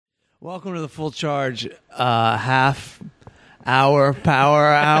Welcome to the Full Charge half hour, power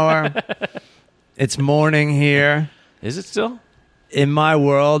hour. It's morning here. Is it still? In my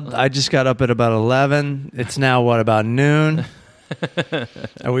world, I just got up at about 11. It's now, about noon?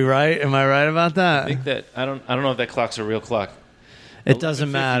 Are we right? Am I right about that? I think that I don't know if that clock's a real clock. It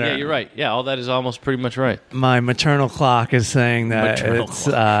doesn't matter. Yeah, you're right. Yeah, all that is almost pretty much right. My maternal clock is saying that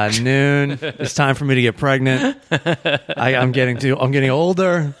it's noon. It's time for me to get pregnant. I'm getting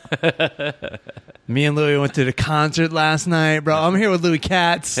older. Me and Louis went to the concert last night, bro. I'm here with Louis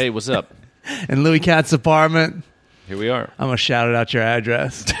Katz. Hey, what's up? In Louis Katz's apartment. Here we are. I'm gonna shout it out your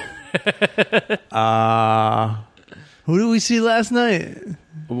address. Who did we see last night?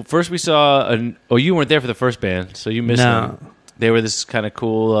 Well, first we saw you weren't there for the first band, so you missed them. They were this kind of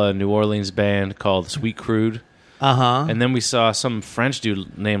cool New Orleans band called Sweet Crude. Uh-huh. And then we saw some French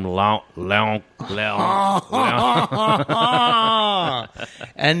dude named Leon.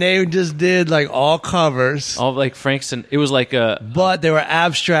 And they just did like all covers. All like Frank's, and it was like but they were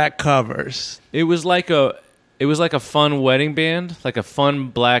abstract covers. It was like a fun wedding band, like a fun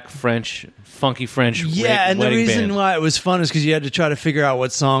black French, funky French and the reason band. why it was fun is because you had to try to figure out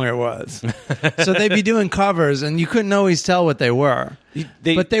what song it was. So they'd be doing covers, and you couldn't always tell what they were.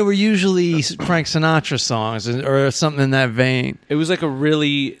 But they were usually Frank Sinatra songs or something in that vein. It was like a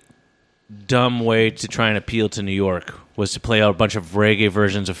really dumb way to try and appeal to New York, was to play out a bunch of reggae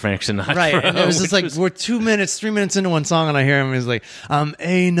versions of Frank Sinatra. Right, and it was just like, we're 3 minutes into one song, and I hear him, he's like, I'm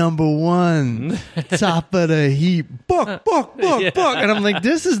 #1, top of the heap, book, and I'm like,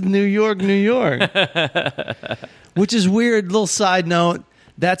 this is New York. Which is weird. Little side note,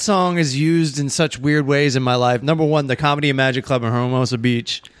 that song is used in such weird ways in my life. #1, the Comedy and Magic Club in Hermosa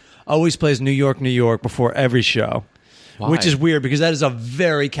Beach always plays New York before every show. Why? Which is weird because that is a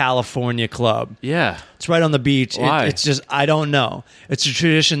very California club. Yeah. It's right on the beach. Why? It's just, I don't know. It's a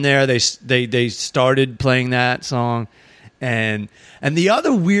tradition there. They started playing that song. And the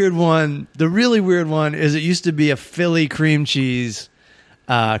other weird one, the really weird one, is it used to be a Philly cream cheese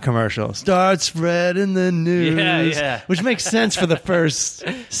commercial. Start spreading the news. Yeah. Which makes sense for the first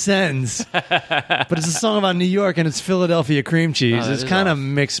sentence. But it's a song about New York and it's Philadelphia cream cheese. It's kind of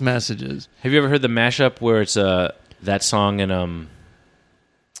mixed messages. Have you ever heard the mashup where it's that song and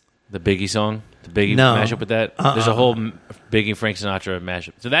the Biggie song? The Biggie mashup with that? There's a whole Biggie Frank Sinatra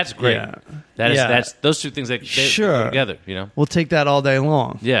mashup. So that's great. Yeah. That's those two things that go together, you know? We'll take that all day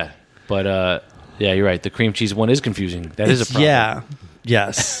long. Yeah. But you're right. The cream cheese one is confusing. That is a problem. Yeah.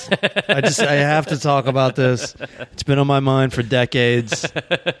 Yes. I have to talk about this. It's been on my mind for decades.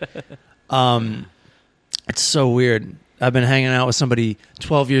 It's so weird. I've been hanging out with somebody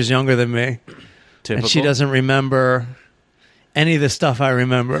 12 years younger than me. Typical. And she doesn't remember any of the stuff I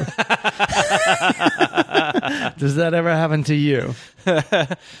remember. Does that ever happen to you? I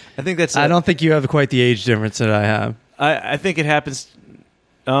think that's... I don't think you have quite the age difference that I have. I think it happens...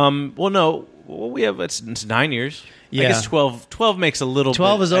 no. We have... It's 9 years. Yeah. I guess 12 makes a little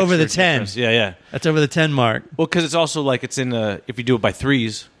 12 bit is over the extra 10. difference. Yeah. That's over the 10 mark. Well, because it's also like it's in if you do it by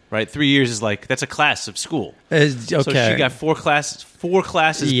threes, right? 3 years is like, that's a class of school. Okay. So she got four classes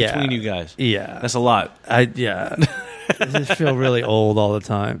between you guys. Yeah. That's a lot. I just feel really old all the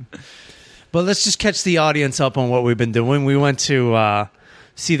time. But let's just catch the audience up on what we've been doing. We went to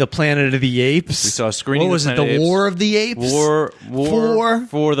see the Planet of the Apes. We saw a screening. What was it? The War of the Apes? War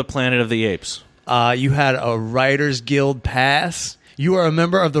for the Planet of the Apes. You had a Writers Guild pass. You are a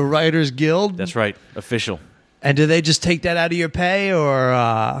member of the Writers Guild? That's right. Official. And do they just take that out of your pay,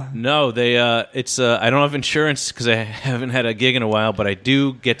 or? No, they. It's. I don't have insurance because I haven't had a gig in a while, but I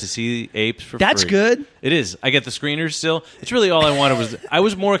do get to see apes for free. That's good. It is. I get the screeners still. It's really all I wanted. I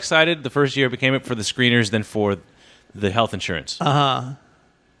was more excited the first year I became it for the screeners than for the health insurance.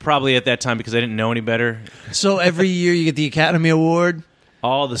 Probably at that time because I didn't know any better. So every year you get the Academy Award.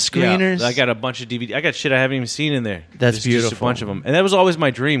 All the screeners. Yeah, I got a bunch of DVD. I got shit I haven't even seen in there. That's beautiful. Just a bunch of them, and that was always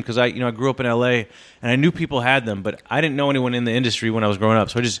my dream because I grew up in L.A. and I knew people had them, but I didn't know anyone in the industry when I was growing up.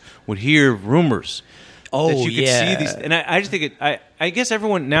 So I just would hear rumors. That you could see these, and I just think I guess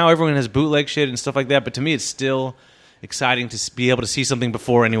everyone has bootleg shit and stuff like that, but to me it's still exciting to be able to see something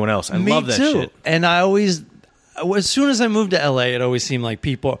before anyone else. I love that shit. And as soon as I moved to LA, it always seemed like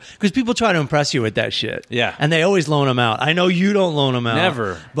people try to impress you with that shit. Yeah. And they always loan them out. I know you don't loan them out.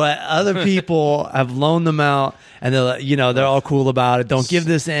 Never. But other people have loaned them out, and they're all cool about it. Don't give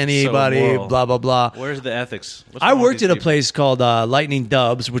this to anybody, blah, blah, blah. Where's the ethics? I worked at a place called Lightning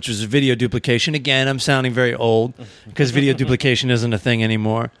Dubs, which was video duplication. Again, I'm sounding very old because video duplication isn't a thing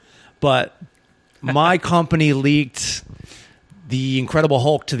anymore. But my company leaked the Incredible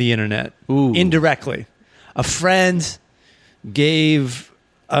Hulk to the internet indirectly. A friend gave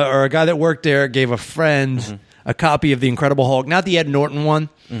or a guy that worked there gave a friend a copy of The Incredible Hulk, not the Ed Norton one,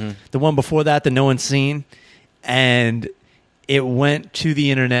 the one before that no one's seen, and it went to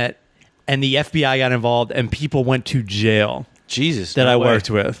the internet, and the FBI got involved, and people went to jail. Jesus, that I worked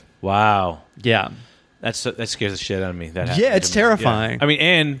with. Wow. Yeah, that scares the shit out of me. Yeah, it's terrifying. Yeah. I mean,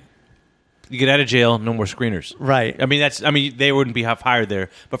 and you get out of jail, no more screeners. Right. I mean, they wouldn't be hired there.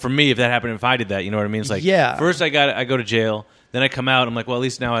 But for me, if that happened, if I did that, you know what I mean? It's like, first I go to jail, then I come out, I'm like, well, at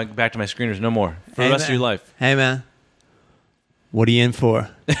least now I go back to my screeners, no more for the rest of your life. Hey, man, what are you in for?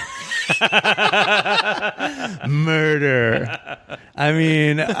 Murder. I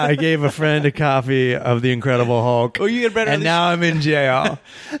mean, I gave a friend a copy of The Incredible Hulk. Oh, you get better. And now I'm in jail.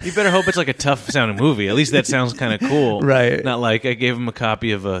 You better hope it's like a tough sounding movie. At least that sounds kind of cool, right? Not like I gave him a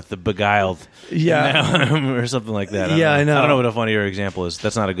copy of The Beguiled, or something like that. I know. I don't know what a funnier example is.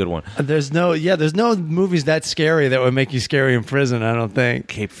 That's not a good one. There's no movies that scary that would make you scary in prison. I don't think.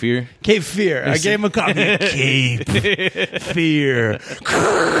 Cape Fear. I gave him a copy of Cape Fear.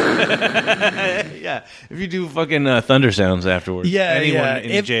 Yeah, if you do fucking thunder sounds afterwards, anyone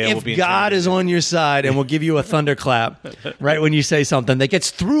in jail will be. If God is on your side and will give you a thunderclap right when you say something that gets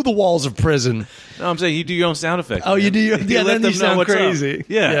through the walls of prison. No, I'm saying you do your own sound effects. Oh, you do? Yeah, then you sound crazy.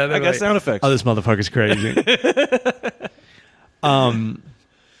 Yeah, I got sound effects. Oh, this motherfucker's crazy.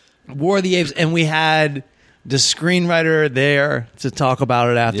 War of the Apes, and we had the screenwriter there to talk about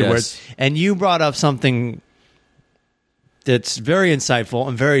it afterwards. Yes. And you brought up something that's very insightful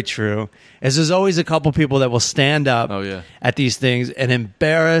and very true, is there's always a couple people that will stand up at these things and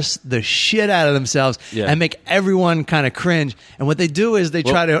embarrass the shit out of themselves and make everyone kind of cringe. And what they do is they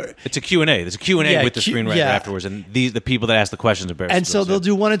try to... It's a Q&A. There's a Q&A with the screenwriter afterwards, and the people that ask the questions embarrass themselves. And so they'll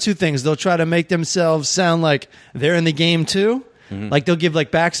do one of two things. They'll try to make themselves sound like they're in the game too. Like they'll give like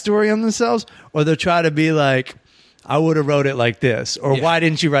backstory on themselves, or they'll try to be like, I would have wrote it like this, or why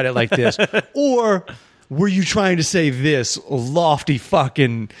didn't you write it like this? Or... were you trying to say this lofty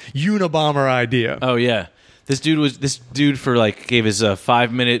fucking Unabomber idea? Oh yeah, this dude gave his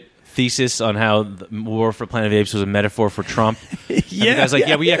 5-minute thesis on how the War for Planet of the Apes was a metaphor for Trump. And the guy's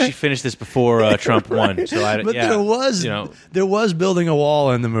like, we actually finished this before Trump won. So there was building a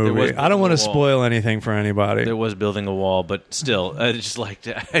wall in the movie. I don't want to spoil anything for anybody. There was building a wall, but still, I just liked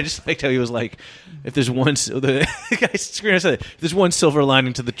how he was like, if there's one, the guy's screener said, if there's one silver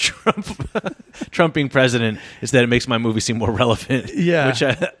lining to the Trump being president, is that it makes my movie seem more relevant. Yeah, which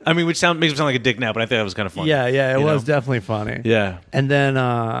makes him sound like a dick now, but I think that was kind of funny. Yeah, it was definitely funny. Yeah, and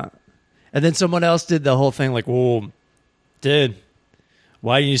then someone else did the whole thing like, "Whoa, dude,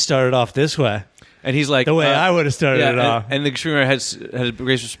 why didn't you start it off this way?" And he's like, the way I would have started it off. And the screenwriter had a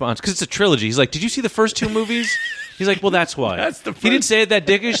great response because it's a trilogy. He's like, "Did you see the first 2 movies?" He's like, well, that's why. He didn't say it that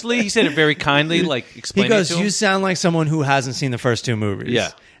dickishly. He said it very kindly, like explaining it to him. He goes, you sound like someone who hasn't seen the first 2 movies. Yeah.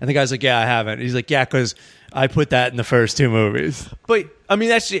 And the guy's like, yeah, I haven't. He's like, yeah, because I put that in the first 2 movies. But,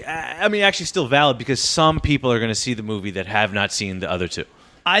 actually still valid because some people are going to see the movie that have not seen the other 2.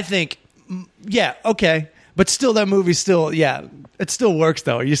 I think, yeah, okay. But still, that movie it still works,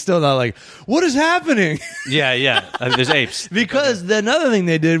 though. You're still not like, what is happening? Yeah. There's apes. Because another thing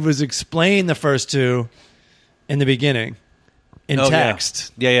they did was explain the first 2 in the beginning in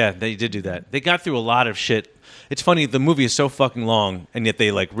text. Yeah, they did do that. They got through a lot of shit. It's funny, the movie is so fucking long, and yet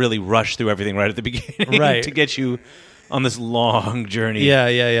they like really rush through everything right at the beginning to get you on this long journey.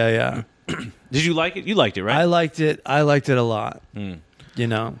 Yeah. Did you like it? You liked it, right? I liked it a lot. You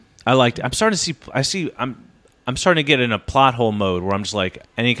know, I liked it. I'm starting to I'm starting to get in a plot hole mode where I'm just like,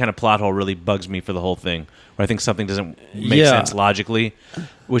 any kind of plot hole really bugs me for the whole thing. Where I think something doesn't make sense logically,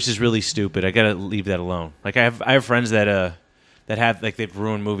 which is really stupid. I gotta leave that alone. Like I have friends that have like they've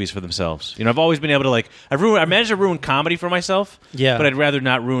ruined movies for themselves. You know, I've always been able to like I managed to ruin comedy for myself. Yeah, but I'd rather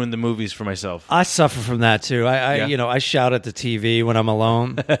not ruin the movies for myself. I suffer from that too. I shout at the TV when I'm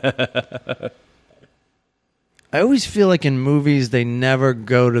alone. I always feel like in movies they never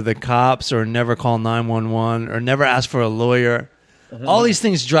go to the cops or never call 911 or never ask for a lawyer. Mm-hmm. All these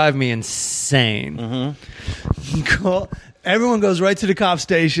things drive me insane. Mm-hmm. Everyone goes right to the cop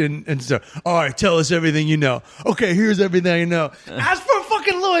station and says, all right, tell us everything you know. Okay, here's everything I know. Ask for a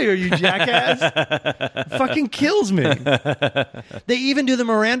fucking lawyer, you jackass. Fucking kills me. They even do the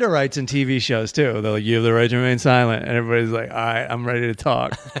Miranda rights in TV shows, too. They're like, you have the right to remain silent. And everybody's like, all right, I'm ready to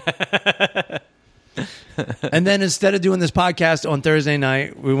talk. And then instead of doing this podcast on Thursday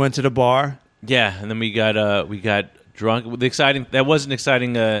night, we went to the bar. Yeah, and then we got drunk. That was an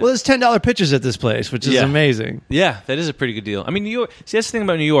exciting. Well, there's $10 pitchers at this place, which is amazing. Yeah, that is a pretty good deal. I mean, New York. See, that's the thing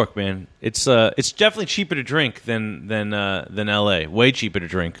about New York, man. It's definitely cheaper to drink than LA. Way cheaper to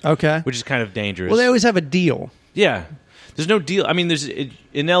drink. Okay, which is kind of dangerous. Well, they always have a deal. Yeah, There's no deal. I mean,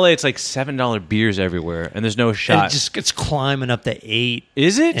 in LA, it's like $7 beers everywhere, and there's no shot. It's climbing up to 8.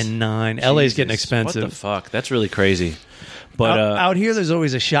 Is it? And 9. Jesus, LA's getting expensive. What the fuck? That's really crazy. But out here, there's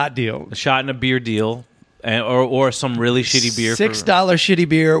always a shot deal. A shot and a beer deal, or some really shitty beer. $6 shitty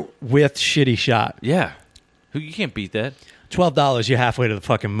beer with shitty shot. Yeah. You can't beat that. $12, you're halfway to the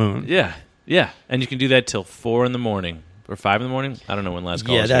fucking moon. Yeah. Yeah. And you can do that till 4 in the morning. Or 5 in the morning? I don't know when last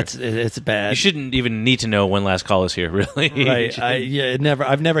call is here. It's bad. You shouldn't even need to know when last call is here, really. Right.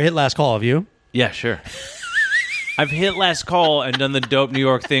 I've never hit last call. Have you? Yeah, sure. I've hit last call and done the dope New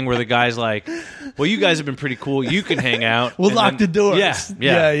York thing where the guy's like, well, you guys have been pretty cool. You can hang out. We'll lock the doors.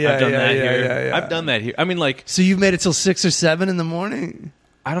 Yeah. I've done that here. Yeah. I've done that here. I mean, like... So you've made it till 6 or 7 in the morning?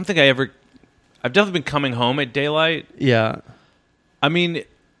 I don't think I ever... I've definitely been coming home at daylight. Yeah. I mean,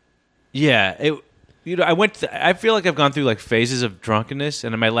 yeah. I feel like I've gone through like phases of drunkenness,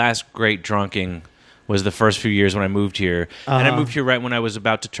 and my last great drunking was the first few years when I moved here. And I moved here right when I was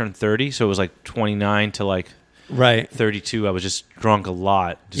about to turn 30, so it was like 29 to like 32. I was just drunk a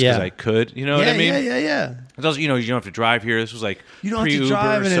lot just because I could. You know what I mean? Yeah. It was, you don't have to drive here. This was like pre-Uber,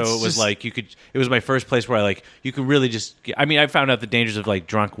 drive, so it was like you could. It was my first place where you could really just. I mean, I found out the dangers of like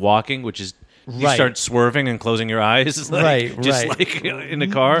drunk walking, which is. You start swerving and closing your eyes, like in the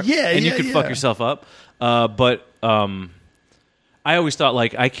car, and you could fuck yourself up. But I always thought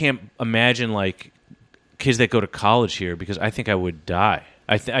like I can't imagine like kids that go to college here because I think I would die.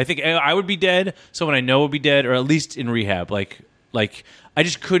 I think I would be dead. Someone I know would be dead, or at least in rehab. Like I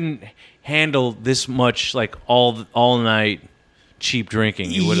just couldn't handle this much like all night cheap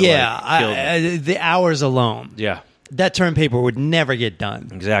drinking. It would have killed me. The hours alone. Yeah. That term paper would never get done.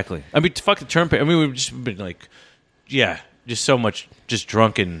 Exactly. I mean, fuck the term paper. I mean, we've just been like, just so much, just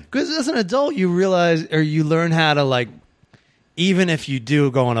drunken. Because as an adult, you realize, or you learn how to like, even if you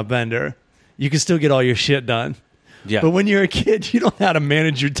do go on a bender, you can still get all your shit done. Yeah. But when you're a kid, you don't know how to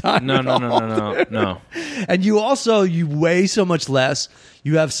manage your time. No. And you weigh so much less.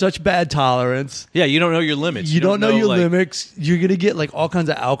 You have such bad tolerance. Yeah, you don't know your limits. You don't know your limits. You're going to get like all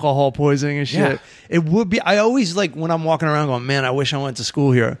kinds of alcohol poisoning and shit. Yeah. It would be, I always like when I'm walking around going, man, I wish I went to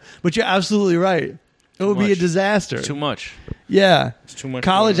school here. But you're absolutely right. It would be a disaster. It's too much. Yeah. It's too much.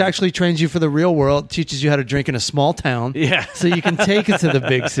 College actually trains you for the real world, teaches you how to drink in a small town. Yeah. So you can take it to the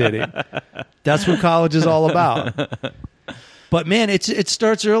big city. That's what college is all about. But man, it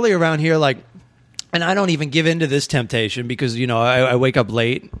starts early around here, like, and I don't even give in to this temptation because, I wake up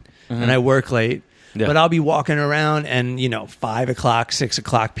late and I work late. Yeah. But I'll be walking around and, 5 o'clock, 6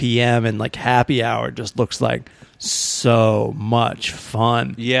 o'clock p.m. and like happy hour just looks like so much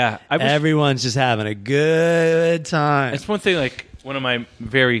fun. Yeah. Everyone's just having a good time. It's one thing, like one of my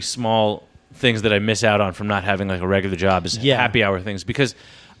very small things that I miss out on from not having like a regular job is happy hour things because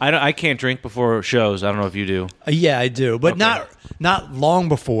I can't drink before shows. I don't know if you do. Yeah, I do, but not long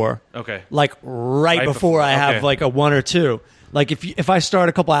before. Okay. Like right before I have like a 1 or 2. Like if I start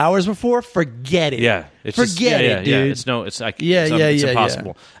a couple hours before, forget it. Yeah, forget it, dude. Yeah, it's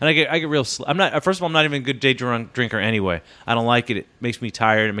impossible. Yeah. And I get real. I'm not. First of all, I'm not even a good day drinker anyway. I don't like it. It makes me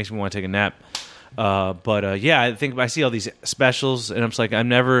tired. It makes me want to take a nap. But I think I see all these specials, and I'm just like, I'm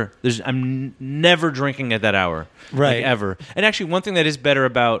never drinking at that hour, right? Like, ever. And actually, one thing that is better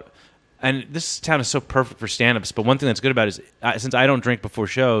about, and this town is so perfect for stand-ups, but one thing that's good about it is since I don't drink before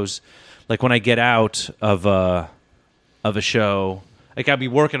shows, like when I get out of a show, like I'd be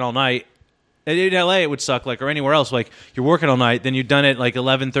working all night. In LA, it would suck, like, or anywhere else. Like, you're working all night, then you're done at like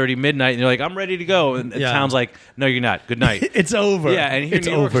 11:30 midnight, and you're like, I'm ready to go. And the town's like, no, you're not. Good night. It's over. Yeah, and here in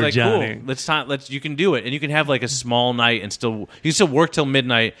New York, it's like, Johnny. Cool. You can do it, and you can have like a small night and you can still work till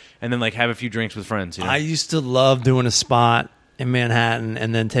midnight, and then like have a few drinks with friends. I used to love doing a spot in Manhattan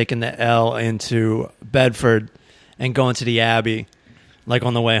and then taking the L into Bedford and going to the Abbey. Like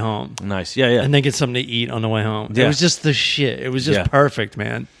on the way home. Nice. Yeah. And then get something to eat on the way home. Yeah. It was just the shit. It was just perfect,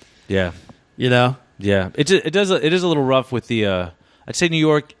 man. Yeah. Yeah. It is a little rough with the I'd say New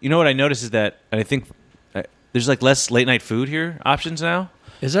York. You know what I noticed is that I think there's like less late night food here options now.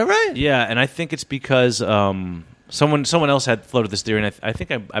 Is that right? Yeah, and I think it's because someone else had floated this theory, and I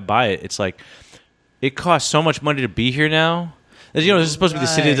think I buy it. It's like it costs so much money to be here now. As this is supposed to be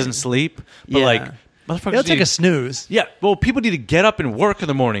the city that doesn't sleep, but like It'll take a snooze. Yeah, well, people need to get up and work in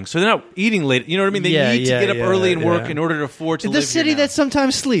the morning, so they're not eating late. You know what I mean? They need to get up early and work in order to afford to live here. The city that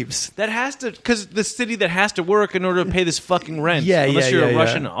sometimes sleeps. That has to, because the city that has to work in order to pay this fucking rent. Yeah, Unless you're a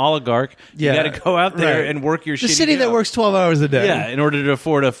Russian oligarch, you got to go out there and work your shitty The city that works 12 hours a day. Yeah, in order to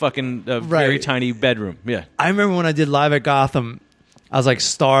afford a fucking very tiny bedroom. Yeah. I remember when I did Live at Gotham, I was like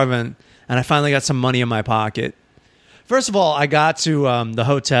starving, and I finally got some money in my pocket. First of all, I got to the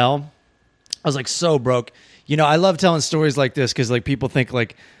hotel. I was like so broke. I love telling stories like this because like people think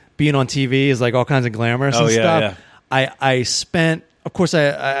like being on TV is like all kinds of glamorous and stuff. Yeah. I spent, of course,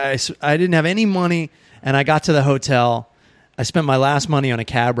 I didn't have any money, and I got to the hotel. I spent my last money on a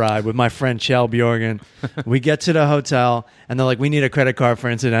cab ride with my friend Chell Bjorgen. We get to the hotel, and they're like, "We need a credit card for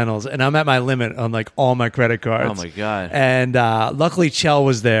incidentals," and I'm at my limit on like all my credit cards. Oh my god! And luckily, Chell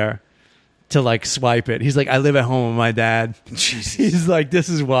was there to like swipe it. He's like, "I live at home with my dad." Jesus. He's like, "This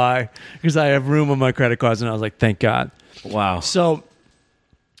is why," because I have room on my credit cards, and I was like, "Thank God." Wow. So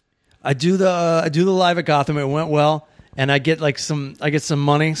I do the live at Gotham. It went well. And I get some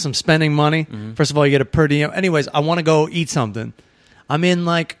money, some spending money. Mm-hmm. First of all, you get a per diem. Anyways, I want to go eat something. I'm in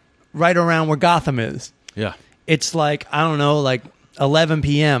like right around where Gotham is. Yeah. It's like, I don't know, like 11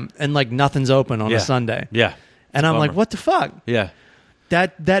 p.m. and like nothing's open on a Sunday. Yeah. And I'm like, what the fuck? Yeah.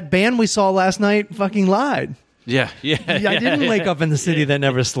 That band we saw last night fucking lied. Yeah. I didn't wake up in the city that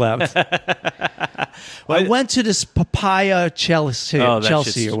never slept. I went to this Papaya Chelsea or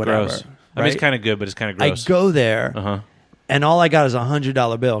whatever. Gross. I mean, it's kind of good, but it's kind of gross. I go there, and all I got is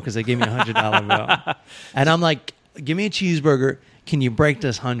 $100 bill because they gave me $100 bill. And I'm like, give me a cheeseburger. Can you break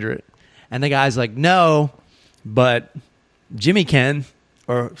this 100? And the guy's like, no, but Jimmy can,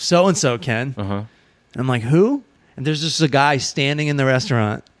 or so-and-so can. And I'm like, who? And there's just a guy standing in the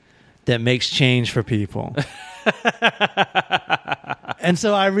restaurant that makes change for people. And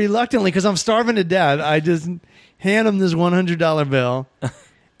so I reluctantly, because I'm starving to death, I just hand him this $100 bill.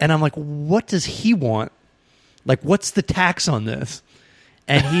 And I'm like, what does he want? Like, what's the tax on this?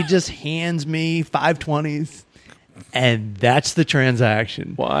 And he just hands me 520s, and that's the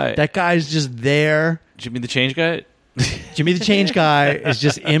transaction. Why? That guy's just there. Jimmy the change guy? Jimmy the change guy is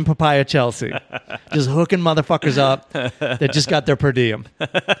just in Papaya Chelsea, just hooking motherfuckers up that just got their per diem.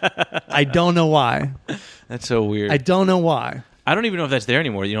 I don't know why. That's so weird. I don't know why. I don't even know if that's there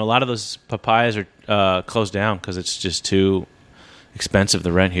anymore. A lot of those papayas are closed down because it's just too expensive,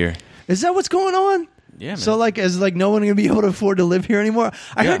 the rent here. Is that what's going on? Yeah, man. So is no one going to be able to afford to live here anymore?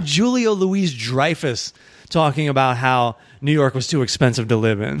 I heard Julio Louis Dreyfus talking about how New York was too expensive to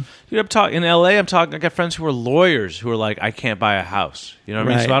live in. Dude, I'm talking in LA. I got friends who are lawyers who are like, I can't buy a house. You know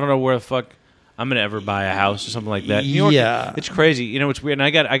what I mean? So I don't know where the fuck I'm going to ever buy a house or something like that. New York, it's crazy. It's weird.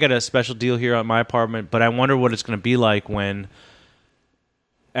 And I got a special deal here on my apartment, but I wonder what it's going to be like when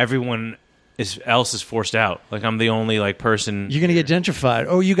everyone else is forced out. Like, I'm the only person. You're gonna get gentrified.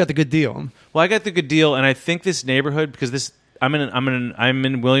 Oh, you got the good deal. Well, I got the good deal, and I think this neighborhood, because I'm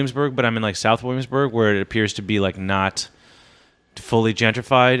in Williamsburg, but I'm in South Williamsburg, where it appears to be not fully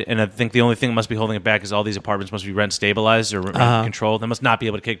gentrified. And I think the only thing that must be holding it back is all these apartments must be rent stabilized or rent controlled. They must not be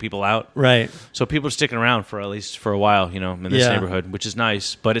able to kick people out. Right. So people are sticking around for at least for a while, in this neighborhood, which is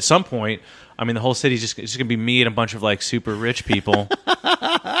nice. But at some point, the whole city's just going to be me and a bunch of super rich people.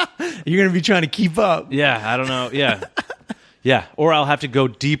 You're going to be trying to keep up. Yeah, I don't know. Yeah. Yeah. Or I'll have to go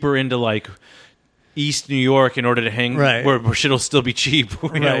deeper into East New York in order to hang where shit'll still be cheap. You're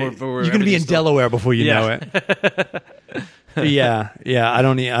going to be in Delaware before you know it. Yeah. I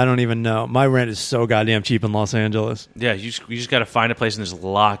don't even know. My rent is so goddamn cheap in Los Angeles. Yeah, you just got to find a place and just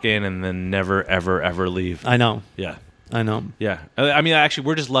lock in and then never, ever, ever leave. I know. Yeah. I know. Yeah. Actually,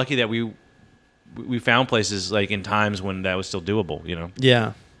 we're just lucky that we found places in times when that was still doable,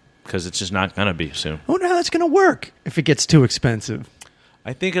 Yeah. Because it's just not going to be soon. I wonder how that's going to work if it gets too expensive.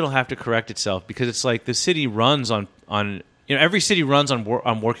 I think it'll have to correct itself because it's the city runs on every city runs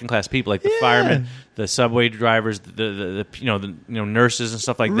on working class people, the firemen, the subway drivers, the nurses and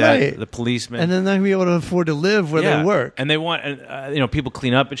stuff like that, the policemen, and then they'll be able to afford to live where they work. And they want people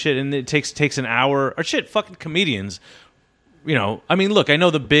clean up and shit, and it takes an hour or shit. Fucking comedians, look, I know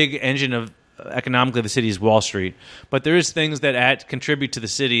the big engine of economically the city is Wall Street, but there is things that contribute to the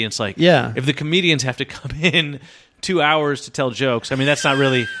city. And it's if the comedians have to come in 2 hours to tell jokes, that's not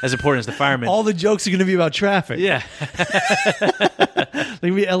really as important as the firemen. All the jokes are going to be about traffic. Yeah. They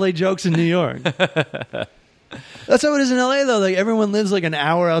can be LA jokes in New York. That's how it is in LA though. Everyone lives an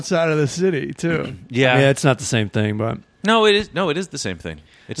hour outside of the city too. Yeah. It's not the same thing, but no, it is. No, it is the same thing.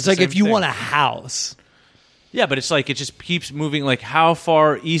 It's if you want a house. Yeah, but it's it just keeps moving. How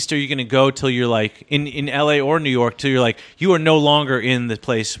far east are you going to go till you're in LA or New York till you're you are no longer in the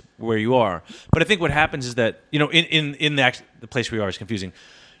place where you are. But I think what happens is that in the place where you are is confusing.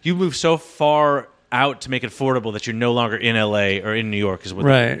 You move so far out to make it affordable that you're no longer in LA or in New York is what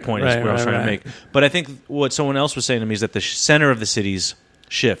the point is. What I was trying to make. But I think what someone else was saying to me is that the center of the cities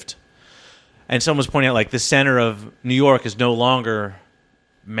shift, and someone was pointing out the center of New York is no longer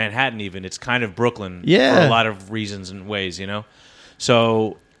Manhattan. Even it's kind of Brooklyn for a lot of reasons and ways,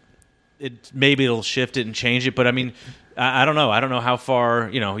 so maybe it'll shift it and change it. But I don't know. I don't know how far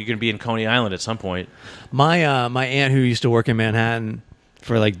you're going to be in Coney Island at some point. My aunt who used to work in Manhattan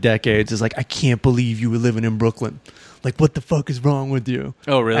for like decades is like, I can't believe you were living in Brooklyn. Like, what the fuck is wrong with you?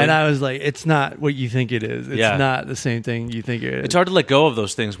 Oh, really? And I was like, it's not what you think it is. It's not the same thing you think it is. It's hard to let go of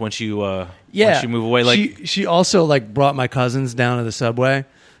those things once you move away. Like she also like brought my cousins down to the subway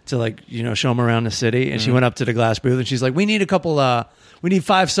to like show them around the city, and she went up to the glass booth and she's like, we need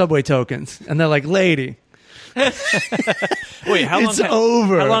 5 subway tokens, and they're like, lady. Wait, how long? It's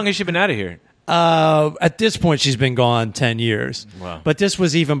over. How long has she been out of here? At this point, she's been gone 10 years. Wow. But this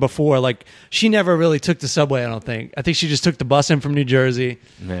was even before. Like, she never really took the subway, I don't think. I think she just took the bus in from New Jersey.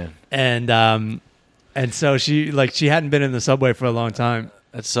 Man. And so she hadn't been in the subway for a long time.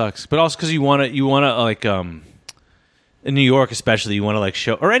 That sucks. But also because you want to like in New York especially, you want to like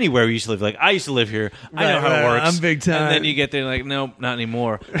show, or anywhere you used to live. Like, I used to live here. I know how it works. I'm big time. And then you get there like, nope, not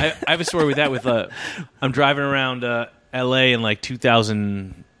anymore. I have a story with that. With I'm driving around L.A. in like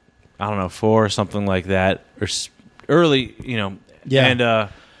 2000. I don't know, 4 or something like that, or early, Yeah. And I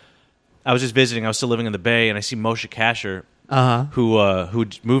was just visiting. I was still living in the Bay, and I see Moshe Kasher, who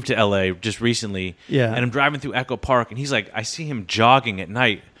moved to L.A. just recently. Yeah. And I'm driving through Echo Park, and he's like, I see him jogging at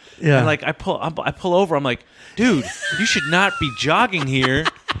night. Yeah. And like I pull over. I'm like, dude, you should not be jogging here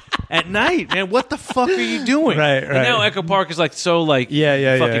at night, man. What the fuck are you doing? Right. And now Echo Park is like so like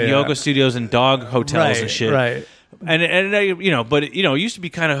fucking yoga studios and dog hotels and shit. Right. And but it used to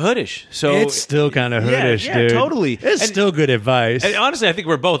be kind of hoodish. So it's still kind of hoodish, yeah, dude. Totally. It's still good advice. And honestly, I think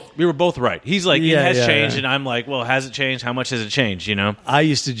we were both right. He's like, it has changed, and I'm like, well, has it changed? How much has it changed? I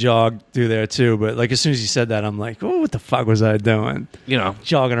used to jog through there too, but like as soon as you said that, I'm like, oh, what the fuck was I doing?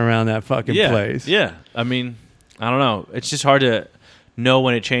 Jogging around that fucking place. Yeah. I mean, I don't know. It's just hard to know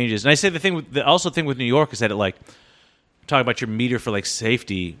when it changes. And I say the thing with New York is that it like talk about your meter for like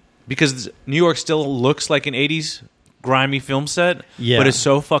safety. Because New York still looks like an 80s grimy film set, but it's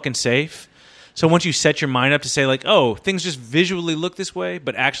so fucking safe. So once you set your mind up to say, like, oh, things just visually look this way,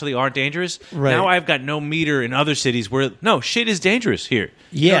 but actually aren't dangerous, now I've got no meter in other cities where, no, shit is dangerous here.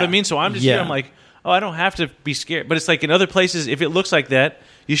 You know what I mean? So I'm just here, I'm like, oh, I don't have to be scared. But it's like in other places, if it looks like that,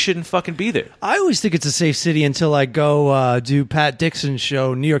 you shouldn't fucking be there. I always think it's a safe city until I go do Pat Dixon's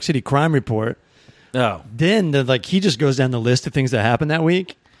show, New York City Crime Report. Oh. Then he just goes down the list of things that happened that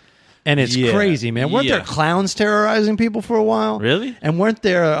week. And it's crazy, man. Weren't there clowns terrorizing people for a while? Really? And weren't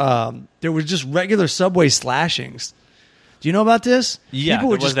there there were just regular subway slashings. Do you know about this? Yeah. People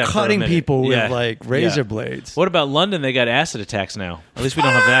were just cutting people with like razor blades. What about London? They got acid attacks now. At least we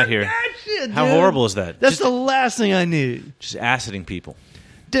don't have that here. That shit, How dude. horrible is that? That's the last thing I need. Just aciding people.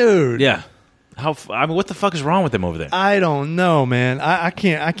 Dude. Yeah. What the fuck is wrong with them over there? I don't know, man. I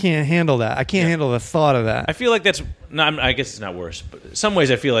can't handle that. I can't handle the thought of that. I feel like that's not. I guess it's not worse, but in some ways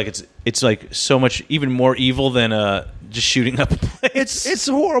I feel like it's like so much even more evil than just shooting up a place. It's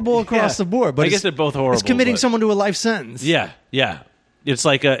horrible across the board. But I guess they're both horrible. It's committing someone to a life sentence. Yeah. It's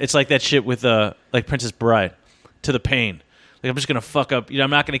like that shit with like Princess Bride, To the Pain. Like, I'm just gonna fuck up.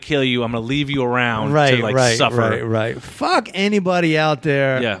 I'm not gonna kill you. I'm gonna leave you around to suffer. Right. Fuck anybody out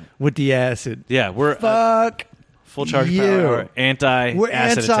there with the acid. Yeah, we're fuck full charge power.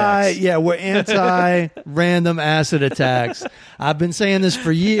 Anti-acid attacks. Yeah, we're anti-random acid attacks. I've been saying this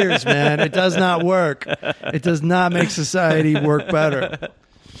for years, man. It does not work. It does not make society work better.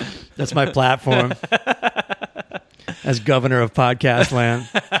 That's my platform as governor of podcast land.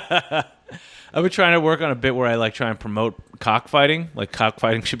 I've been trying to work on a bit where I like try and promote cockfighting. Like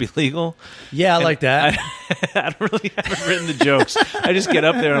cockfighting should be legal. Yeah, I like that. I haven't written the jokes. I just get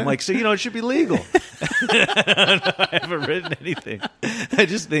up there and I'm like, so it should be legal. I haven't written anything. I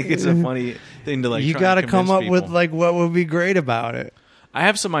just think it's a funny thing to like. You got to come up with like what would be great about it. I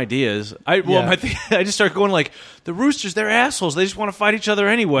have some ideas. I just start going like, the Roosters, they're assholes. They just want to fight each other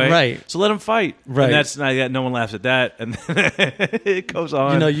anyway. Right. So let them fight. Right. And no one laughs at that. And then it goes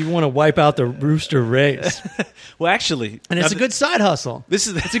on. You want to wipe out the Rooster race. Well, actually. And it's a good side hustle. It's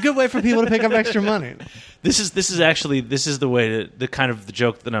a good way for people to pick up extra money. This is the way the kind of the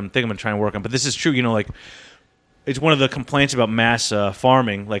joke that I'm thinking I'm going to try and work on. But this is true. Like, it's one of the complaints about mass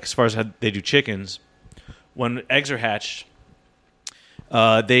farming, like as far as how they do chickens. When eggs are hatched,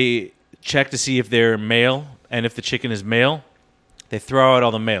 they check to see if they're male, and if the chicken is male, they throw out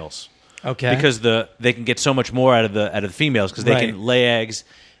all the males. Okay. Because they can get so much more out of the females because they can lay eggs,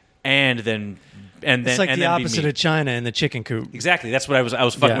 and then it's like the opposite of China in the chicken coop. Exactly. That's what I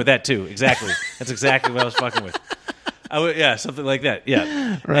was fucking with that too. Exactly. That's exactly what I was fucking with. Something like that.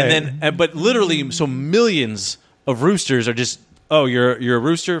 Yeah. Right. And then, but literally, so millions of roosters are just, oh, you're a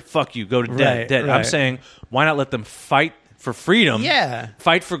rooster. Fuck you. Go to dead. Right. I'm saying, why not let them fight for freedom. Yeah.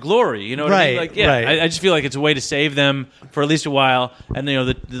 Fight for glory. You know what I mean? Right, Like, yeah, right. I just feel like it's a way to save them for at least a while, and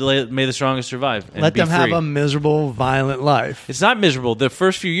may the strongest survive. And Let be them have free. a miserable, violent life. It's not miserable. The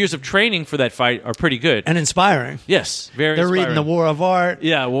first few years of training for that fight are pretty good. And inspiring. Yes, very They're inspiring. reading the War of Art.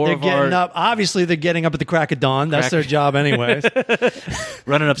 Yeah, War they're of getting Art. up. Obviously, they're getting up at the crack of dawn. That's their job anyways.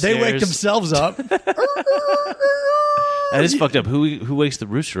 Running upstairs. They wake themselves up. That is fucked up. Who wakes the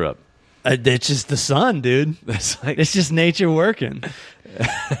rooster up? It's just the sun, dude. That's like It's just nature working.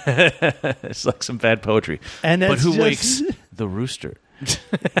 it's like some bad poetry. And but it's who just- wakes the rooster?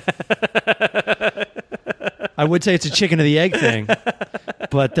 I would say it's a chicken or the egg thing,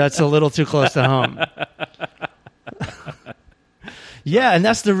 but that's a little too close to home. Yeah, and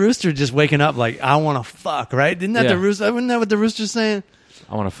that's the rooster just waking up like, I want to fuck, right? Isn't that Yeah. the rooster? Isn't that what the rooster's saying?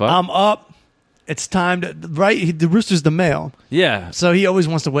 I want to fuck. I'm up. It's time to, right? The rooster's the male. Yeah. So he always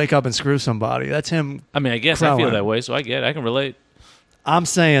wants to wake up and screw somebody. That's him. I mean, I guess I feel crowing. that way, so I can relate. I'm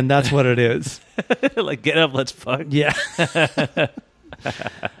saying that's what it is. Like, get up, let's fuck. Yeah.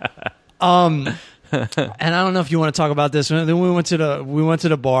 And I don't know if you want to talk about this. Then we went to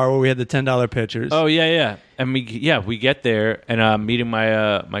the bar where we had the $10 pitchers. Oh yeah. And we get there, and meeting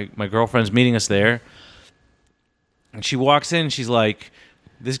my girlfriend's meeting us there, and she walks in, and she's like,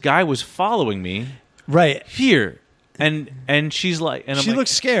 "This guy was following me Right. here," and she's like, and I'm She like,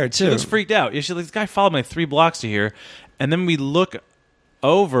 looks scared too. She looks freaked out. Yeah, she's like, "This guy followed me like 3 blocks to here," and then we look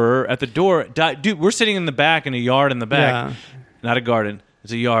over at the door. Dude, we're sitting in the back in a yard in the back, not a garden.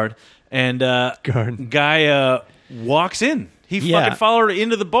 It's a yard, and Garden. guy walks in. He fucking followed her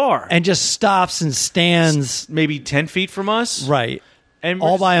into the bar. And just stops and stands Maybe 10 feet from us. right, And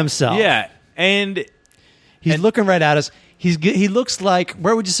all by himself. Yeah. And He's looking right at us. He looks like,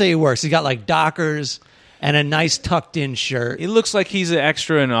 where would you say he works? He's got like Dockers and a nice tucked in shirt. it looks like he's an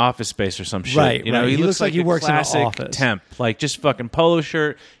extra in Office Space or some shit. Right, You know, right. he, He looks looks like he a works in an classic office. temp. Like just fucking polo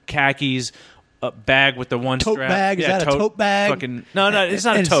shirt, khakis, a bag with the one Tote strap. bag? Is that a tote bag? Fucking, no, it's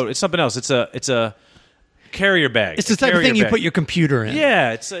not a And tote. It's something else. It's a carrier bag. It's the type of thing you bag. put your computer in.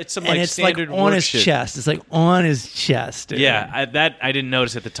 Yeah, it's some And like it's like standard on work his shit. chest. It's like on his chest. Dude. Yeah, I didn't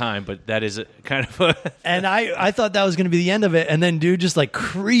notice at the time, but that is kind of a And I thought that was going to be the end of it, and then dude just like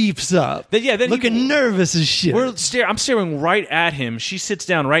creeps up. Then looking nervous as shit. I'm staring right at him. She sits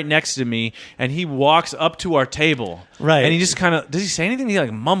down right next to me, and he walks up to our table. Right. And he just kind of does he say anything? He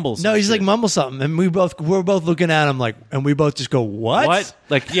like mumbles. No, some he's shit. like mumble something, and we're both looking at him like, and we both just go, "What? What?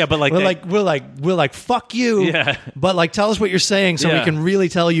 Like yeah, but like We're like, fuck you. Yeah. But like, tell us what you're saying so we Yeah. can really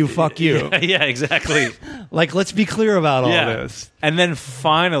tell you, fuck you. yeah, exactly. Like, let's be clear about all yeah. this. And then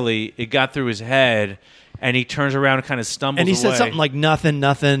finally, it got through his head, and he turns around and kind of stumbles. And he away. said something like nothing.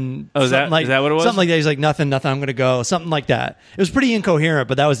 Oh, is something that- like, is that what it was? Something like that. He's like nothing. I'm going to go. Something like that. It was pretty incoherent,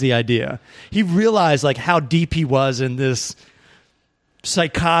 but that was the idea. He realized like how deep he was in this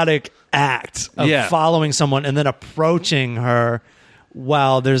psychotic act of Yeah. following someone and then approaching her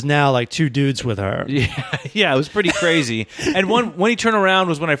while there's now like 2 dudes with her. Yeah, it was pretty crazy. And when he turned around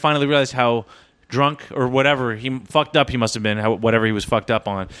was when I finally realized how drunk or whatever he fucked up he must have been, whatever he was fucked up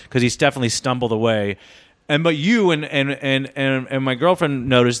on, because he's definitely stumbled away. But you and my girlfriend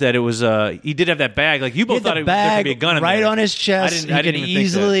noticed that it was he did have that bag. Like you both He had thought the there bag could be a gun in right there. on his chest. I didn't he could even think that.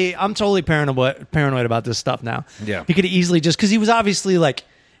 easily. I'm totally paranoid about this stuff now. Yeah. he could easily just because he was obviously like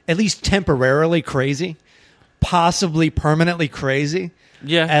at least temporarily crazy, possibly permanently crazy.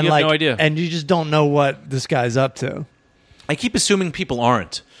 Yeah, and you have like no idea. and you just don't know what this guy's up to. I keep assuming people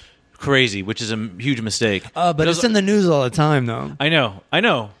aren't crazy, which is a huge mistake. But it's in the news all the time, though. I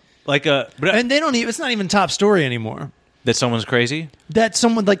know. Like but And they don't even. It's not even top story anymore. that someone's crazy. That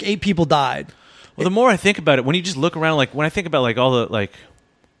someone like 8 people died. Well, the more I think about it, when you just look around, like when I think about like all the like,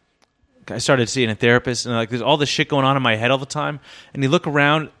 I started seeing a therapist, and like there's all this shit going on in my head all the time. And you look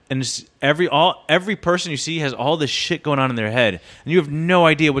around, and it's every person you see has all this shit going on in their head, and you have no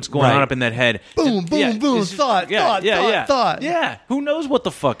idea what's going Right. on up in that head. Boom, And- boom, yeah, boom, it's just- thought. Yeah, who knows what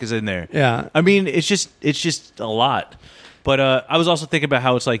the fuck is in there? Yeah. I mean, it's just a lot. But I was also thinking about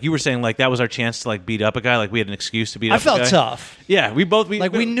how it's like you were saying, like that was our chance to like beat up a guy, like we had an excuse to beat up. I felt a guy. tough. Yeah, we both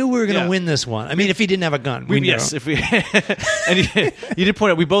Like we knew we were going to yeah. win this one. I mean, if he didn't have a gun, we knew. Yes, if we and you did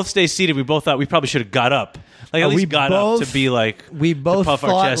point out we both stayed seated. We both thought we probably should have got up, like at we least got both- up to be like We both to puff our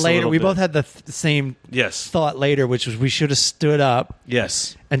thought chest a later. little We bit. both had the same Yes. thought later, which was we should have stood up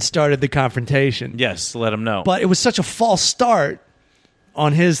yes, and started the confrontation. yes. To let him know. But it was such a false start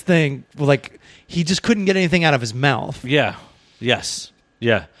on his thing. Like he just couldn't get anything out of his mouth. yeah, yes,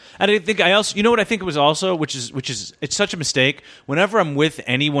 yeah. And I think I also, you know what I think it was also, which is it's such a mistake. Whenever I'm with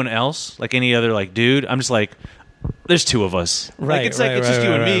anyone else, like any other like dude, I'm just like, there's two of us. Right, it's like right, it's just right,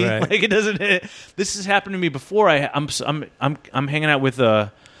 you and right, me. right. Like it doesn't. This has happened to me before. I'm hanging out with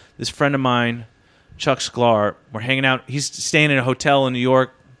this friend of mine, Chuck Sklar. We're hanging out. He's staying in a hotel in New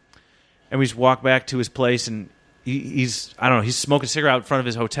York, and we just walk back to his place, and he's I don't know. He's smoking a cigarette out in front of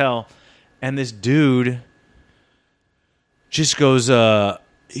his hotel, and this dude just goes.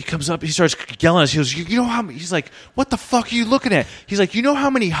 He comes up, he starts yelling at us. He goes, you know how many, he's like, what the fuck are you looking at? He's like, you know how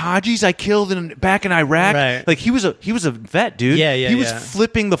many Hajis I killed back in Iraq? Right. Like he was a vet, dude. Yeah, yeah, He was yeah.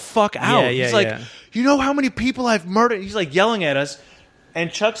 flipping the fuck out. Yeah, yeah, he's like, yeah. you know how many people I've murdered? He's like yelling at us.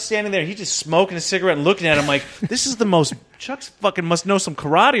 And Chuck's standing there, he's just smoking a cigarette and looking at him like, this is the most, Chuck's fucking must know some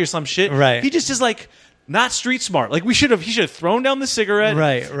karate or some shit. Right. He just is like, not street smart. Like he should have thrown down the cigarette.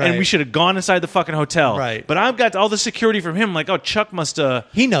 Right. And we should have gone inside the fucking hotel. Right. But I've got all the security from him. Like, oh, Chuck must,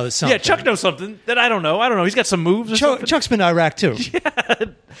 he knows something. yeah, Chuck knows something that I don't know. He's got some moves or something. Chuck's been to Iraq too.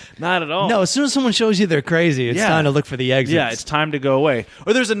 Not at all. No, as soon as someone shows you they're crazy, it's time to look for the exits. Yeah, it's time to go away.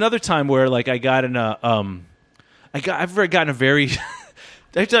 Or there's another time where like I got in a I've gotten a very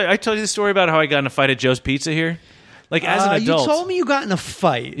I told you the story about how I got in a fight at Joe's Pizza here? Like as an adult. You told me you got in a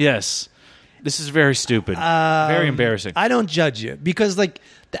fight. Yes. This is very stupid. Very embarrassing. I don't judge you because like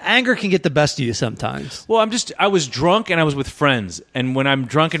the anger can get the best of you sometimes. Well, I was drunk and I was with friends. And when I'm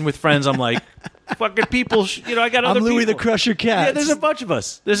drunk and with friends, I'm like, fucking people, I got other I'm Louis people. the Crusher Katz. Yeah, there's a bunch of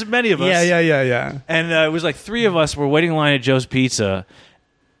us. There's many of us. Yeah. And it was like three of us were waiting in line at Joe's Pizza.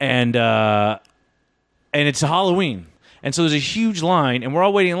 And it's Halloween. And so there's a huge line, and we're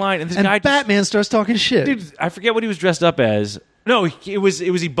all waiting in line. And this guy Batman starts talking shit. Dude, I forget what he was dressed up as. No, it was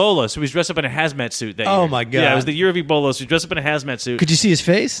Ebola, so he was dressed up in a hazmat suit that year. Oh, my God. Yeah, it was the year of Ebola, so he dressed up in a hazmat suit. Could you see his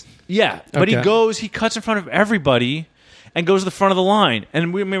face? Yeah, but Okay. he cuts in front of everybody and goes to the front of the line.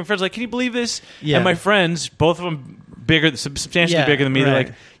 And my friends were like, can you believe this? Yeah. And my friends, both of them substantially bigger than me, they're right.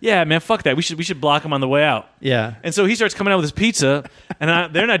 like, yeah, man, fuck that. We should block him on the way out. Yeah. And so he starts coming out with his pizza,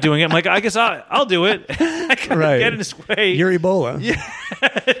 and they're not doing it. I'm like, I guess I'll do it. I kind of get in his way. You're Ebola. Yeah,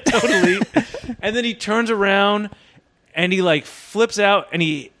 totally. And then he turns around and he like flips out and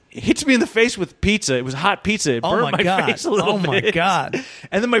he hits me in the face with pizza. It was hot pizza. It burned my God. face a little bit. Oh my God.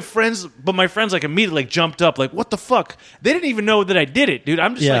 And then my friends like immediately like jumped up like, what the fuck? They didn't even know that I did it, dude.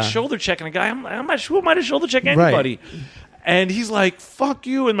 I'm just like shoulder checking a guy. I'm not sure. Who am I to shoulder check anybody? Right. And he's like, fuck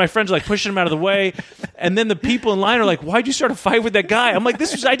you. And my friends are like pushing him out of the way. And then the people in line are like, why'd you start a fight with that guy? I'm like,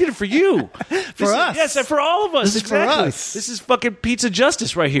 I did it for you. For us. Yes, for all of us. This is for us. This is fucking pizza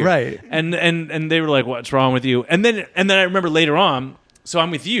justice right here. Right. And they were like, what's wrong with you? And then I remember later on, so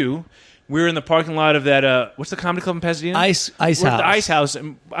I'm with you. We were in the parking lot of that, what's the comedy club in Pasadena? Ice We're House. at the Ice House.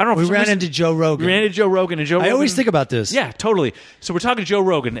 And I don't know. We ran into Joe Rogan. We ran into Joe Rogan. And Joe Rogan. I always think about this. Yeah, totally. So we're talking to Joe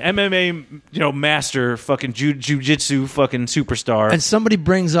Rogan, MMA, master, fucking jiu-jitsu, fucking superstar. And somebody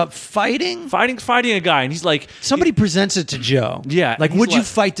brings up fighting Fighting a guy. And he's like... Somebody presents it to Joe. Yeah. Like, would you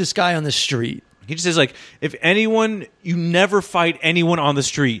fight this guy on the street? He just says, like, if anyone, you never fight anyone on the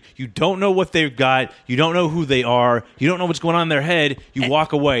street. You don't know what they've got. You don't know who they are. You don't know what's going on in their head. You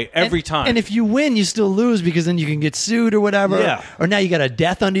walk away every time. And if you win, you still lose because then you can get sued or whatever. Yeah. Or now you got a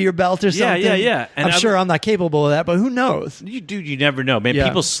death under your belt or something. Yeah. And I'm sure I'm not capable of that, but who knows? You never know, man. Yeah.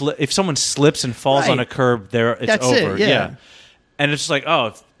 People if someone slips and falls on a curb, it's over. It, yeah. And it's just like,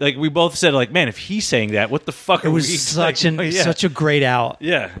 like we both said, like, man, if he's saying that, what the fuck? It was such a great out.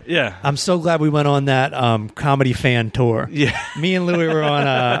 Yeah. I'm so glad we went on that comedy fan tour. Yeah. Me and Louis were on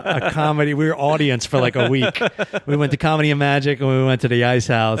a comedy. We were audience for like a week. We went to Comedy and Magic and we went to the Ice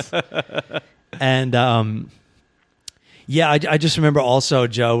House. And I just remember also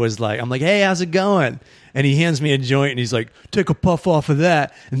Joe was like, I'm like, hey, how's it going? And he hands me a joint and he's like, take a puff off of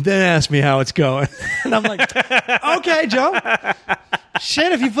that and then ask me how it's going. And I'm like, okay, Joe.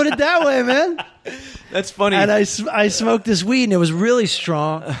 Shit, if you put it that way, man. That's funny. And I smoked this weed and it was really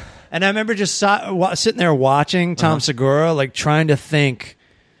strong. And I remember just sitting there watching Tom Segura, like trying to think,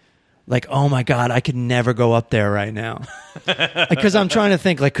 like, oh my God, I could never go up there right now. Because I'm trying to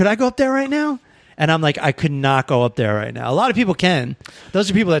think, like, could I go up there right now? And I'm like, I could not go up there right now. A lot of people can. Those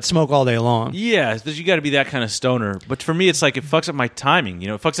are people that smoke all day long. Yeah, you got to be that kind of stoner. But for me, it's like it fucks up my timing. It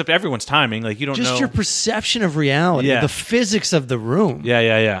fucks up everyone's timing. Like you don't know. Just your perception of reality, the physics of the room.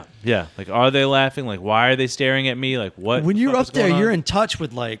 Yeah. Like, are they laughing? Like, why are they staring at me? Like, what? When you're up there, you're in touch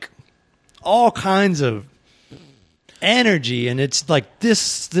with like all kinds of energy, and it's like this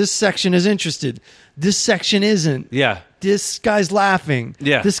section is interested, this section isn't. Yeah. This guy's laughing.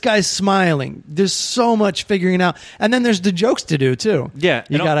 Yeah. This guy's smiling. There's so much figuring out. And then there's the jokes to do, too. Yeah.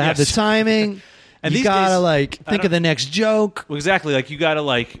 You got to have the timing. And you got to, like, think of the next joke. Well, exactly. Like, you got to,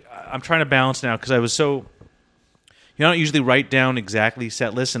 like, I'm trying to balance now because I was so... I don't usually write down exactly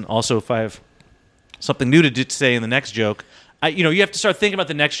set lists. And also, if I have something new to say in the next joke. You have to start thinking about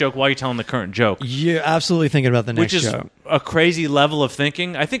the next joke while you're telling the current joke. You're absolutely thinking about the next joke. Which is a crazy level of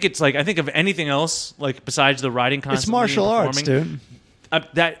thinking. I think it's like, I think of anything else, like besides the writing constantly. It's martial arts, dude.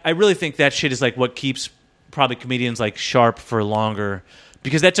 I really think that shit is like what keeps probably comedians like sharp for longer.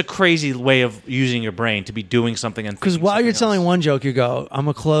 Because that's a crazy way of using your brain to be doing something. Because while you're telling one joke, you go, I'm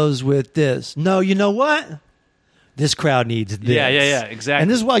going to close with this. No, you know what? This crowd needs this. Yeah, exactly. And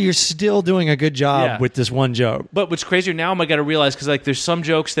this is why you're still doing a good job with this one joke. But what's crazier now, I got to realize, because like there's some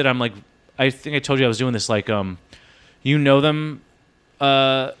jokes that I'm like, I think I told you I was doing this, like, you know them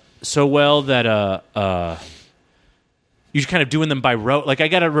so well that you're kind of doing them by rote. Like I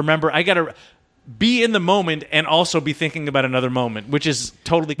got to be in the moment and also be thinking about another moment, which is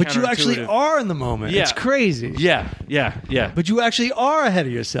totally counterintuitive. But you actually are in the moment. Yeah. It's crazy. Yeah. But you actually are ahead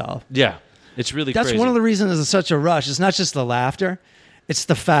of yourself. Yeah. It's really crazy. That's one of the reasons it's such a rush. It's not just the laughter. It's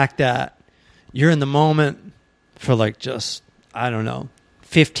the fact that you're in the moment for like just, I don't know,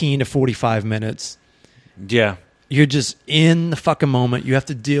 15 to 45 minutes. Yeah. You're just in the fucking moment. You have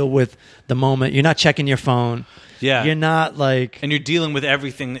to deal with the moment. You're not checking your phone. Yeah. You're not like... And you're dealing with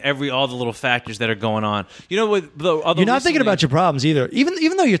everything, all the little factors that are going on. You know, with the other you're not thinking about your problems either.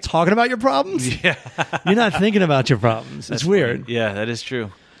 Even though you're talking about your problems, you're not thinking about your problems. It's weird. Funny. Yeah, that is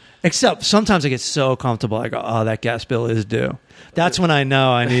true. Except sometimes I get so comfortable. I go, oh, that gas bill is due. That's when I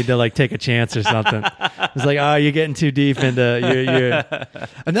know I need to like take a chance or something. It's like, oh, you're getting too deep into you're.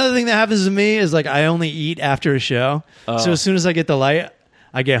 Another thing that happens to me is like I only eat after a show. So as soon as I get the light,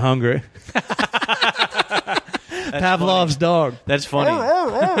 I get hungry. Pavlov's dog. That's funny.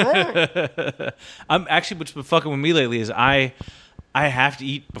 I'm actually, what's been fucking with me lately is I have to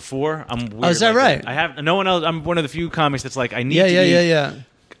eat before. I'm weird. Oh, is that right? I have no one else. I'm one of the few comics that's like I need to eat. Yeah.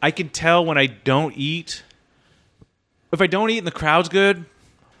 I can tell when I don't eat. If I don't eat and the crowd's good,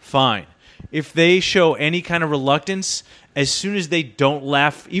 fine. If they show any kind of reluctance, as soon as they don't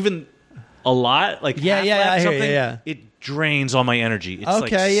laugh, even a lot, like I hear you, it drains all my energy. It's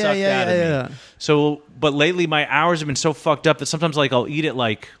okay, like sucked out of me. So, but lately my hours have been so fucked up that sometimes like I'll eat at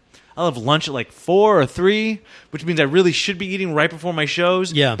like I'll have lunch at like 4 or 3, which means I really should be eating right before my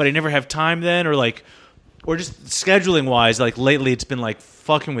shows. Yeah, but I never have time then, or just scheduling wise, like lately it's been like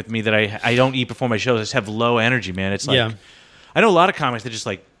fucking with me that I don't eat before my shows. I just have low energy, man. It's like I know a lot of comics that just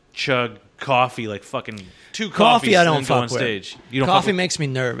like chug coffee, like fucking 2 coffees. I don't and then go on fuck with. Stage. You don't coffee makes me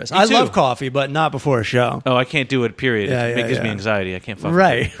nervous. Me I too. love coffee, but not before a show. Oh, I can't do it. Period. It gives me anxiety. I can't fuck with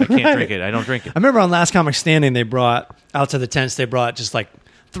it. I can't drink it. I don't drink it. I remember on Last Comic Standing, they brought out to the tents. They brought just like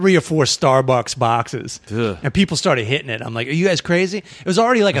 3 or 4 Starbucks boxes. Ugh. And people started hitting it. I'm like, are you guys crazy? It was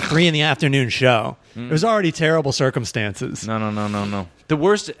already like a 3 p.m. show. It was already terrible circumstances. No. The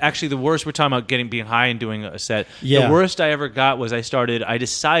worst, we're talking about being high and doing a set. Yeah. The worst I ever got was I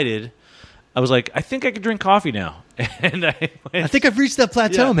decided, I was like, I think I could drink coffee now. And I think I've reached that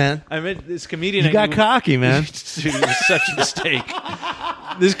plateau, man. I met this comedian. You got cocky, man. Dude, it was such a mistake.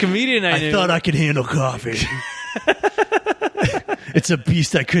 This comedian I knew. thought I could handle coffee. It's a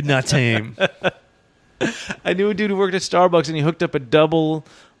beast I could not tame. I knew a dude who worked at Starbucks and he hooked up a double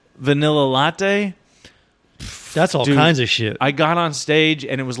vanilla latte. That's all kinds of shit. I got on stage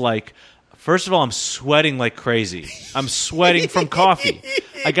and it was like, first of all, I'm sweating like crazy. I'm sweating from coffee.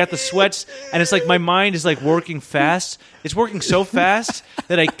 I got the sweats and it's like my mind is like working fast. It's working so fast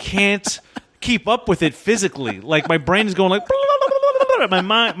that I can't keep up with it physically. Like my brain is going like...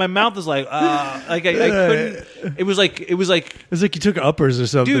 My mouth is like I couldn't. It was like you took uppers or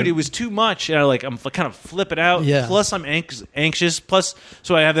something, dude. It was too much, and I'm kind of flipping out. Yeah. Plus, I'm anxious. Plus,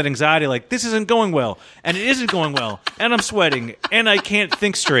 so I have that anxiety. Like this isn't going well, and it isn't going well, and I'm sweating, and I can't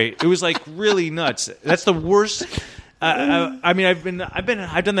think straight. It was like really nuts. That's the worst. I mean, I've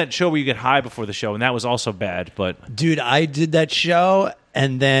done that show where you get high before the show, and that was also bad. But dude, I did that show,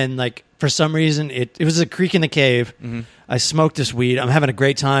 and then like for some reason it was a creek in the cave. Mm-hmm. I smoked this weed. I'm having a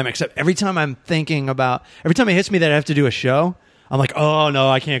great time, except every time it hits me that I have to do a show, I'm like, oh no,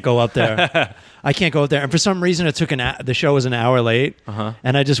 I can't go up there. I can't go up there. And for some reason, it took the show was an hour late,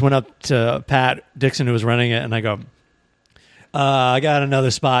 and I just went up to Pat Dixon, who was running it, and I go, I got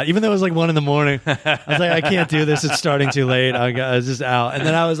another spot. Even though it was like 1 a.m, I was like, I can't do this. It's starting too late. I was just out. And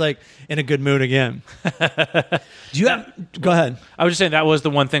then I was like in a good mood again. Go ahead. I was just saying that was the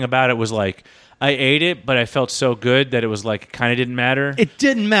one thing about it was like, I ate it, but I felt so good that it was like, kind of didn't matter. It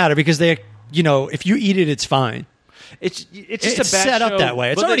didn't matter because if you eat it, it's fine. It's just it's a bad set show, up that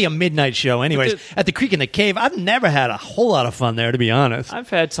way. It's already a midnight show anyways. At the Creek in the Cave, I've never had a whole lot of fun there, to be honest. I've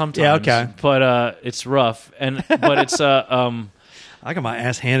had sometimes. Yeah, okay. But it's rough. But it's I got my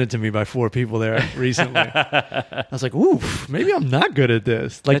ass handed to me by 4 people there recently. I was like, oof, maybe I'm not good at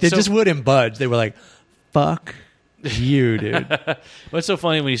this. Like, they just wouldn't budge. They were like, fuck you, dude. What's so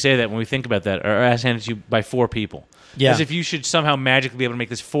funny when you say that, when we think about that, our ass handed to you by 4 people. Yeah. As if you should somehow magically be able to make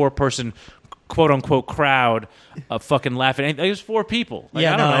this 4-person quote-unquote crowd fucking laugh at anything. It was 4 people. Like,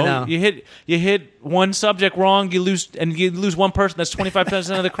 yeah, I don't know. You hit one subject wrong, you lose one person. That's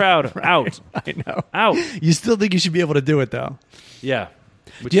 25% of the crowd. Right, out. I know. Out. You still think you should be able to do it, though. Yeah.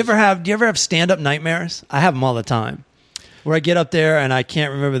 Do you ever have stand-up nightmares? I have them all the time, where I get up there and I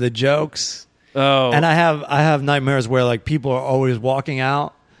can't remember the jokes. Oh. And I have nightmares where like people are always walking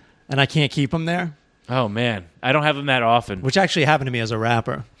out, and I can't keep them there. Oh man, I don't have them that often. Which actually happened to me as a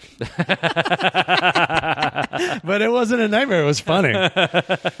rapper. But it wasn't a nightmare. It was funny.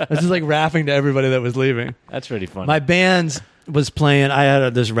 I was just like rapping to everybody that was leaving. That's pretty funny. My band was playing. I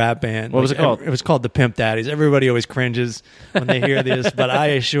had this rap band. What was it called? It was called the Pimp Daddies. Everybody always cringes when they hear this, but I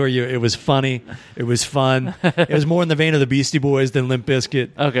assure you, it was funny. It was fun. It was more in the vein of the Beastie Boys than Limp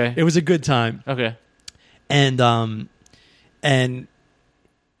Bizkit. Okay. It was a good time. Okay. And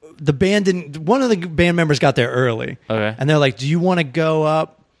the band didn't. One of the band members got there early. Okay. And they're like, "Do you want to go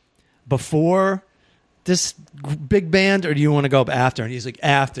up before this big band, or do you want to go up after?" And he's like,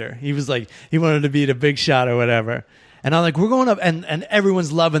 "After." He was like, he wanted to be the big shot or whatever. And I'm like, "We're going up," and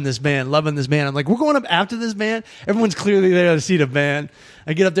everyone's loving this band. I'm like, "We're going up after this band." Everyone's clearly there to see the band.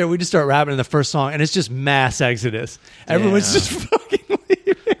 I get up there, we just start rapping in the first song, and it's just mass exodus. Everyone's just fucking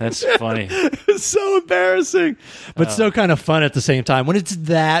leaving. That's funny. It's so embarrassing, but so kind of fun at the same time when it's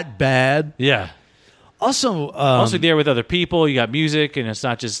that bad. Yeah. Also, there with other people, you got music, and it's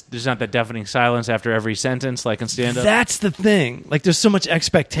not just, there's not that deafening silence after every sentence like in stand-up. That's the thing. Like, there's so much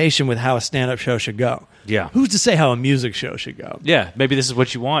expectation with how a stand-up show should go. Yeah. Who's to say how a music show should go? Yeah, maybe this is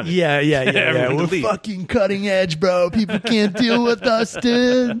what you want. Yeah. We're fucking cutting edge, bro. People can't deal with us,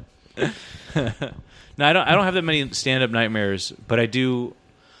 dude. No, I don't have that many stand-up nightmares, but I do.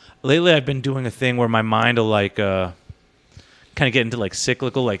 Lately, I've been doing a thing where my mind will like kind of get into like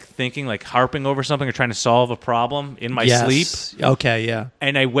cyclical, like thinking, like harping over something or trying to solve a problem in my sleep. Okay, yeah.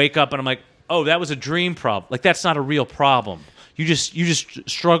 And I wake up and I'm like, oh, that was a dream problem. Like, that's not a real problem. You just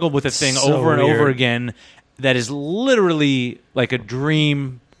struggle with a thing over and over again that is literally like a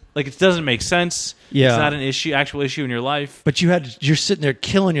dream. Like, it doesn't make sense. Yeah. It's not an actual issue in your life. But you're sitting there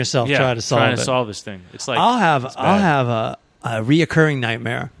killing yourself trying to solve this thing. It's like I'll have a reoccurring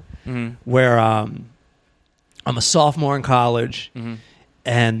nightmare where I'm a sophomore in college,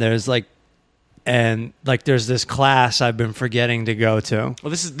 and there's this class I've been forgetting to go to.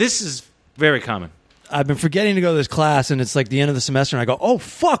 Well, this is very common. I've been forgetting to go to this class, and it's like the end of the semester, and I go, oh,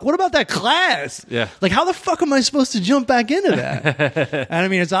 fuck, what about that class? Yeah. Like, how the fuck am I supposed to jump back into that? And I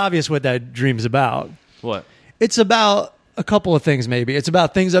mean, it's obvious what that dream's about. What? It's about a couple of things, maybe. It's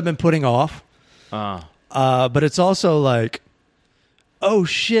about things I've been putting off. But it's also like, oh,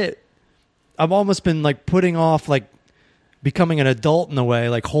 shit. I've almost been, like, putting off, like, becoming an adult in a way,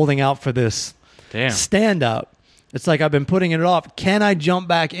 like, holding out for this stand-up. It's like I've been putting it off. Can I jump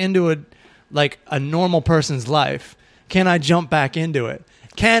back into it? Like a normal person's life? Can I jump back into it?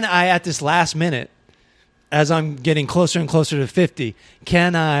 Can I, at this last minute, as I'm getting closer and closer to 50,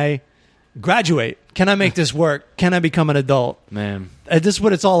 can I graduate? Can I make this work? Can I become an adult? Man. This is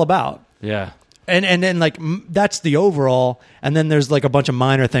what it's all about. Yeah. And then, like, that's the overall, and then there's, like, a bunch of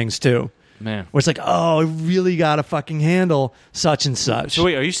minor things, too. Man. Where it's like, oh, I really got to fucking handle such and such. So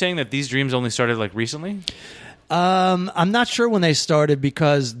wait, are you saying that these dreams only started, like, recently? I'm not sure when they started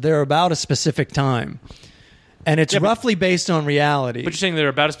because they're about a specific time, and it's roughly based on reality. But you're saying they're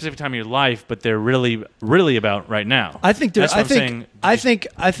about a specific time in your life, but they're really, really about right now. I think they're. I think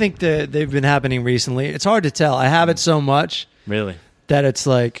that they've been happening recently. It's hard to tell. I have it so much, really, that it's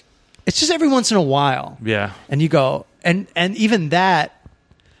like it's just every once in a while. Yeah, and you go, and even that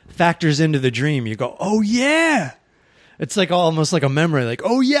factors into the dream. You go, oh yeah. It's like almost like a memory, like,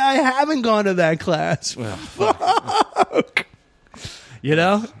 oh yeah, I haven't gone to that class. Well, fuck. You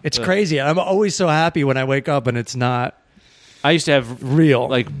know? It's crazy. I'm always so happy when I wake up and it's not. I used to have real.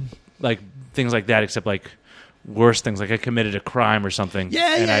 Like things like that, except like worse things. Like I committed a crime or something.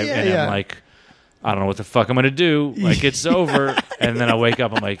 I'm like, I don't know what the fuck I'm going to do. Like, it's over. And then I wake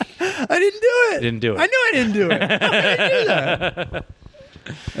up, I'm like, I didn't do it. Didn't do it. I knew I didn't do it. I didn't do that.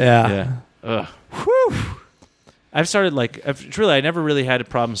 Yeah. Ugh. Whew. I've started I never really had a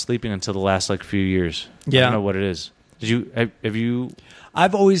problem sleeping until the last like few years. Yeah. I don't know what it is. Have you?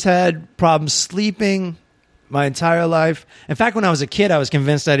 I've always had problems sleeping my entire life. In fact, when I was a kid, I was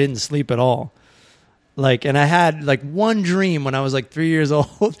convinced I didn't sleep at all. Like, and I had like one dream when I was like 3 years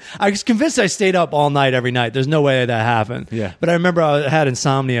old. I was convinced I stayed up all night every night. There's no way that happened. Yeah. But I remember I had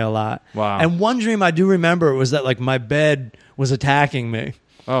insomnia a lot. Wow. And one dream I do remember was that like my bed was attacking me.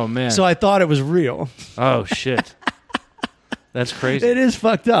 Oh man. So I thought it was real. Oh shit. That's crazy. It is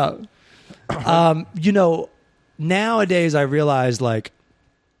fucked up. You know, nowadays I realize like,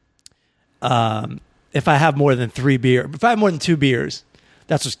 if I have more than 3 beers, if I have more than 2 beers,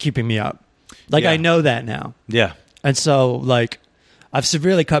 that's what's keeping me up. Like, I know that now. Yeah. And so, like, I've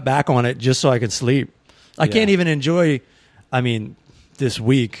severely cut back on it just so I can sleep. I can't even enjoy, this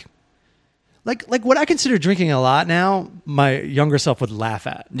week. Like what I consider drinking a lot now, my younger self would laugh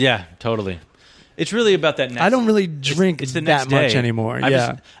at. Yeah, totally. It's really about that next... I don't really drink it's the that day. much anymore.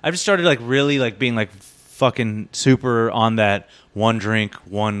 I've just started, like, really, like, being, like, fucking super on that one drink,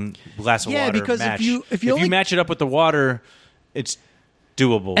 one glass of water Yeah, because match. if you match it up with the water, it's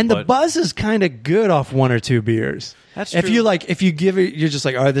doable. And the buzz is kind of good off 1 or 2 beers. That's if true. you give it, you're just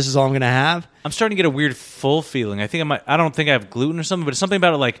like, all right, this is all I'm going to have. I'm starting to get a weird full feeling. I don't think I have gluten or something, but it's something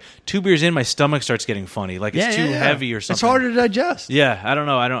about it. Like 2 beers in, my stomach starts getting funny. Like it's too heavy or something. It's harder to digest. Yeah, I don't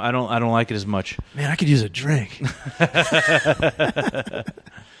know. I don't like it as much. Man, I could use a drink.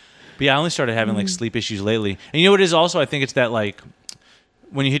 But yeah, I only started having like sleep issues lately. And you know what it is also? I think it's that like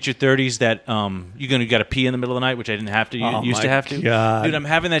when you hit your 30s that you got to pee in the middle of the night, which I didn't have to. You used to have to. God. Dude, I'm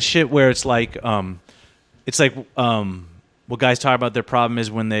having that shit where it's like what guys talk about their problem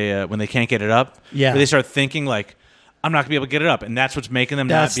is when they can't get it up. Yeah. Where they start thinking like, I'm not gonna be able to get it up, and that's what's making them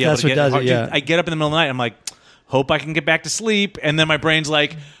not be able to get it. Dude, I get up in the middle of the night. I'm like, hope I can get back to sleep, and then my brain's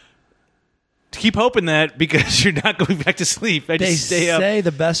like, keep hoping that because you're not going back to sleep. I just stay up. They say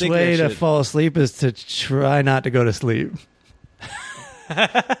the best way to fall asleep is to try not to go to sleep.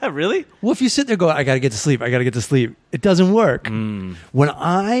 Really? Well, if you sit there and go, I got to get to sleep, it doesn't work. When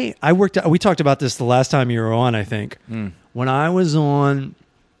I worked, we talked about this the last time you were on, I think. When I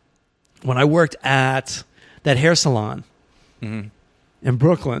worked at that hair salon in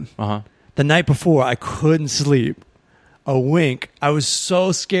Brooklyn, the night before, I couldn't sleep a wink. I was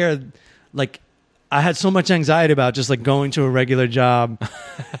so scared. Like, I had so much anxiety about just like going to a regular job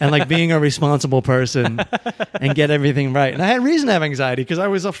and like being a responsible person and get everything right. And I had reason to have anxiety because I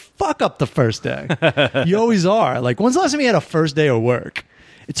was a fuck up the first day. You always are. Like, when's the last time you had a first day of work?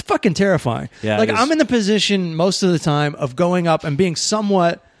 It's fucking terrifying. Yeah, like, I'm in the position most of the time of going up and being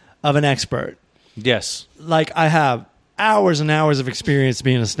somewhat of an expert. Yes. Like, I have hours and hours of experience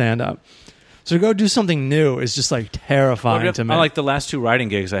being a stand-up. So to go do something new is just like terrifying to me. I like the last 2 writing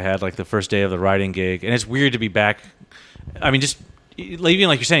gigs I had, like the first day of the writing gig, and it's weird to be back. I mean, just even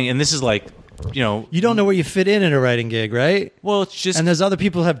like you're saying, and this is like, you don't know where you fit in a writing gig, right? Well, it's just, and there's other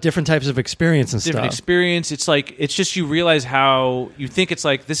people who have different types of experience and different stuff. Experience. It's like just you realize how you think it's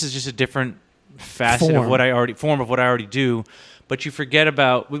like this is just a different facet of what I already do, but you forget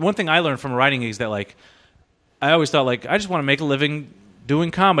about one thing I learned from a writing gig is that like I always thought like I just want to make a living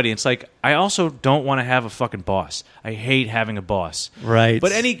doing comedy. It's like I also don't want to have a fucking boss. I hate having a boss. Right.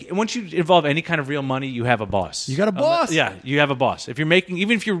 But once you involve any kind of real money, you have a boss. You got a boss. Yeah, you have a boss. If you're making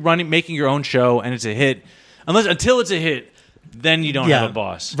making your own show and it's a hit, until it's a hit, then you don't have a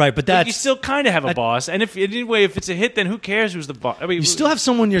boss. Right, but you still kind of have a boss. And if it's a hit, then who cares who's the boss? I mean, you still have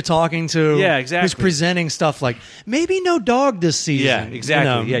someone you're talking to. Yeah, exactly. Who's presenting stuff like maybe no dog this season. Yeah,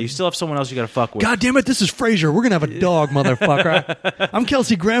 exactly. Yeah, you still have someone else you got to fuck with. God damn it! This is Frasier. We're gonna have a dog, motherfucker. I'm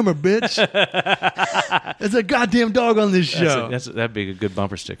Kelsey Grammer, bitch. There's a goddamn dog on this show. That'd be a good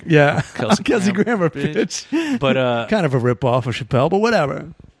bumper sticker. Yeah, Kelsey Grammer, bitch. But kind of a ripoff of Chappelle, but whatever.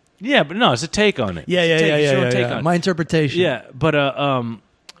 Yeah, but no, it's a take on it. Yeah. My interpretation. Yeah, but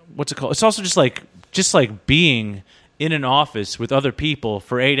what's it called? It's also just like being in an office with other people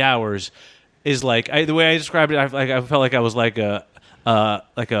for 8 hours is like the way I described it. I felt like I was like a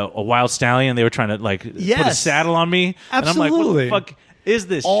wild stallion. They were trying to like put a saddle on me. Absolutely. And I'm like, what the fuck is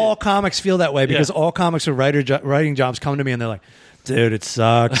this? All shit? comics feel that way because all comics with writing jobs come to me and they're like, dude, it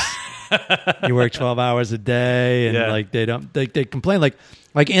sucks. You work 12 hours a day and like they complain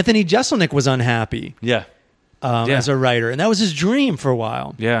like Anthony Jeselnik was unhappy as a writer, and that was his dream for a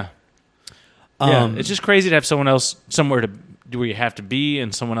while. Yeah. It's just crazy to have someone else somewhere where you have to be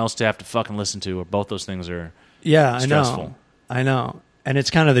and someone else to have to fucking listen to, or both those things are stressful. I know. And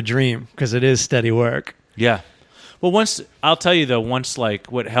it's kind of the dream because it is steady work. Yeah. Well, I'll tell you though,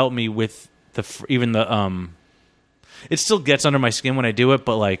 like what helped me with it still gets under my skin when I do it,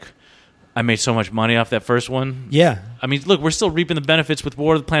 but like I made so much money off that first one. Yeah. I mean, look, we're still reaping the benefits with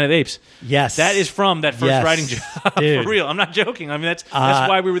War of the Planet of the Apes. Yes. That is from that first writing job. For real. I'm not joking. I mean, that's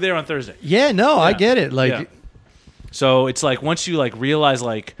why we were there on Thursday. Yeah, no, I get it. Like, so it's like once you like realize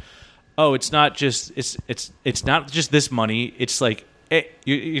like oh, it's not just this money. It's like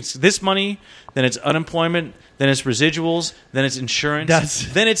it's this money, then it's unemployment, then it's residuals, then it's insurance,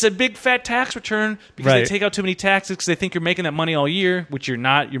 then it's a big fat tax return because they take out too many taxes because they think you're making that money all year, which you're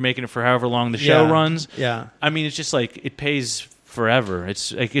not. You're making it for however long the show runs. Yeah, I mean, it's just like it pays forever.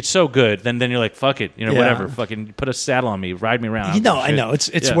 It's like it's so good. Then you're like, fuck it, whatever. Fucking put a saddle on me, ride me around. I know.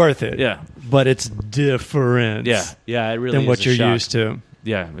 It's worth it. Yeah, but it's different. Yeah, it really than is what you're shock. used to.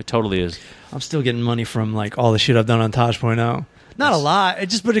 Yeah, it totally is. I'm still getting money from like all the shit I've done on Tosh.0. Not a lot.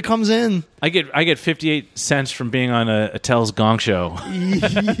 But it comes in. I get 58 cents from being on a Tell's Gong Show.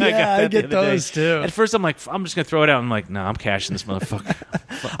 Yeah, I get those too. At first, I'm like, I'm just gonna throw it out. I'm like, no, I'm cashing this motherfucker.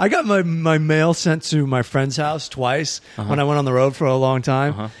 I got my mail sent to my friend's house twice when I went on the road for a long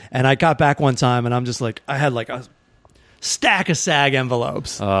time, and I got back one time, and I'm just like, I had like a stack of SAG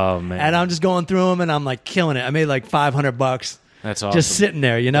envelopes. Oh man! And I'm just going through them, and I'm like killing it. I made like $500. That's awesome. Just sitting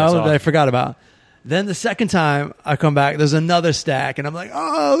there, that I forgot about. Then the second time I come back, there's another stack, and I'm like,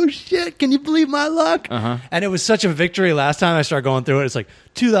 oh, shit, can you believe my luck? And it was such a victory last time I started going through it. It's like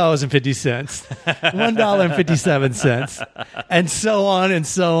 $2.50, $1.57, and so on and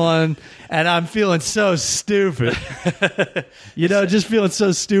so on. And I'm feeling so stupid. Just feeling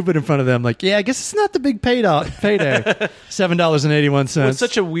so stupid in front of them. Like, yeah, I guess it's not the big payday. $7.81. Well, it's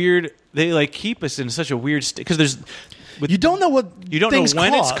such a weird, they like keep us in such a weird state, because there's... you don't know what you don't know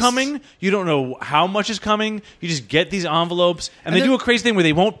when cost. it's coming. You don't know how much is coming. You just get these envelopes, and they do a crazy thing where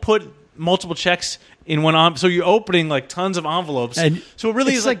they won't put multiple checks in one envelope. So you're opening like tons of envelopes. And so it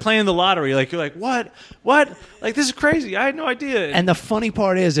really is like playing the lottery. Like you're like, what? Like this is crazy. I had no idea. And the funny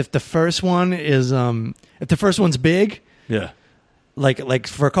part is, if the first one is, if the first one's big, yeah. Like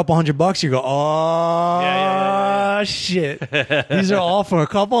for a couple $100, you go, oh yeah. Shit, these are all for a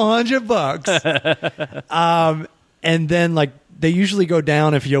couple $100. And then like they usually go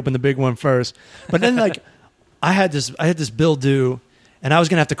down if you open the big one first. But then like I had this bill due, and I was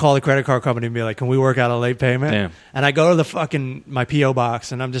gonna have to call the credit card company and be like, can we work out a late payment? Damn. And I go to my P.O.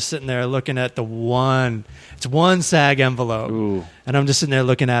 box, and I'm just sitting there looking at it's one SAG envelope. Ooh. And I'm just sitting there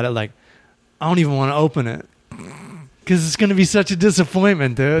looking at it like, I don't even want to open it because it's gonna be such a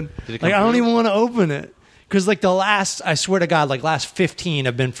disappointment, dude. Like I don't even want to open it because like I swear to God, like last 15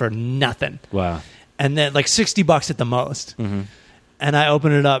 have been for nothing. Wow. And then like $60 at the most. Mm-hmm. And I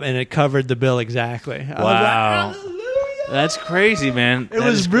opened it up, and it covered the bill exactly. Wow. Was like, hallelujah! That's crazy, man. It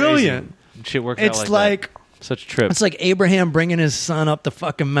was brilliant. Shit worked out it's like that. Such a trip. It's like Abraham bringing his son up the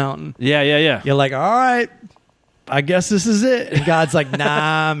fucking mountain. Yeah. You're like, all right, I guess this is it. And God's like,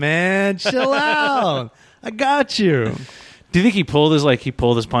 nah, man, chill out. I got you. Do you think he pulled his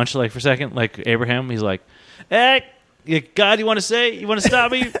punch like for a second, like Abraham? He's like, hey, God, you want to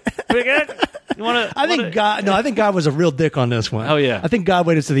stop me? I think God was a real dick on this one. Oh yeah. I think God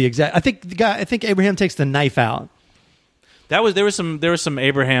waited to the exact. I think Abraham takes the knife out. There was some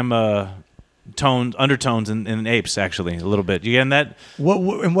Abraham undertones in Apes, actually, a little bit. You getting that?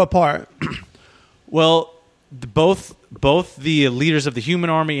 In what part? Well, both the leaders of the human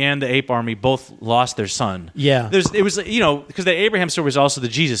army and the ape army both lost their son. Yeah. It was because the Abraham story was also the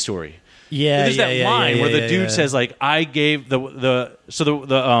Jesus story. Yeah. There's that line where the dude says like, I gave the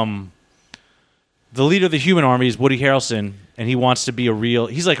leader of the human army is Woody Harrelson, and he wants to be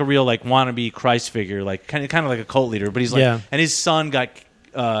he's like a real like wannabe Christ figure, like kind of like a cult leader, but he's like, and his son got,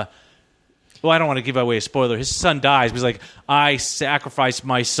 well, I don't want to give away a spoiler. His son dies, but he's like, I sacrificed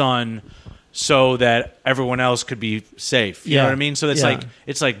my son so that everyone else could be safe. You know what I mean? So it's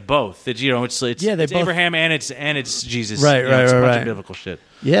like both. It's it's Abraham and it's Jesus. Right, it's a bunch of biblical shit.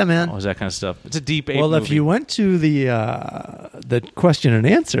 Yeah, man. All that kind of stuff. It's a deep ape movie. If you went to the question and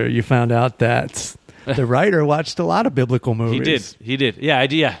answer, you found out that the writer watched a lot of biblical movies. He did.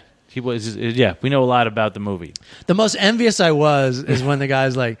 Yeah. He was. Yeah, we know a lot about the movie. The most envious I was is when the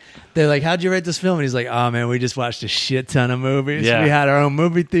guy's like, they're like, how'd you rate this film? And he's like, oh man, we just watched a shit ton of movies. Yeah. We had our own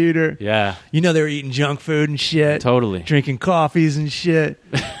movie theater. Yeah. They were eating junk food and shit. Totally. Drinking coffees and shit.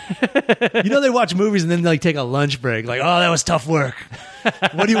 They watch movies and then they like take a lunch break. Like, oh, that was tough work.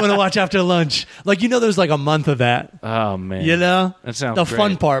 What do you want to watch after lunch? Like, there's like a month of that. Oh man. That sounds the great.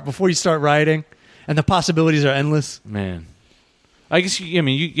 fun part before you start writing, and the possibilities are endless. Man. I guess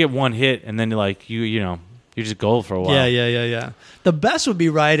you get one hit and then you're just gold for a while. Yeah. The best would be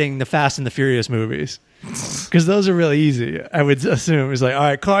writing the Fast and the Furious movies because those are really easy. I would assume it's like, all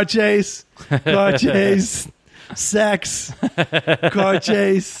right, car chase, sex, car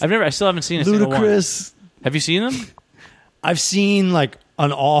chase. I still haven't seen a single one. Ludicrous. Have you seen them? I've seen like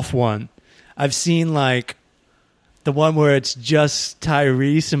an off one. I've seen like the one where it's just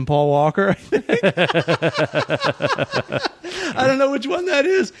Tyrese and Paul Walker. I don't know which one that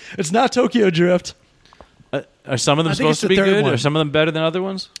is. It's not Tokyo Drift. Are some of them supposed to be good? Are some of them better than other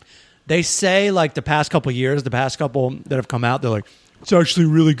ones? They say, like, the past couple that have come out, they're like, it's actually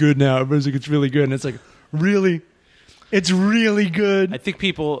really good now. Everybody's like, it's really good. And it's like, really? It's really good.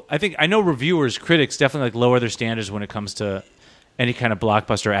 I know reviewers, critics definitely like lower their standards when it comes to any kind of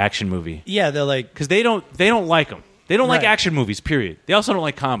blockbuster action movie. Yeah, they're like, because they don't like them. They don't like action movies, period. They also don't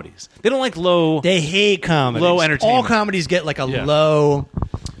like comedies. They don't like They hate comedies. Low entertainment. All comedies get like a low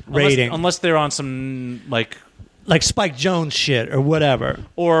rating. Unless they're on some like Spike Jonze shit or whatever.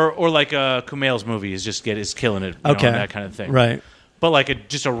 Or like Kumail's movie is killing it. You know, that kind of thing. Right. But like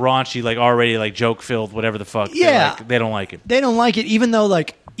just a raunchy, like already like joke filled, whatever the fuck. Yeah. They don't like it. They don't like it, even though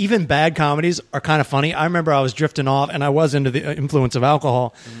like even bad comedies are kind of funny. I remember I was drifting off, and I was into the influence of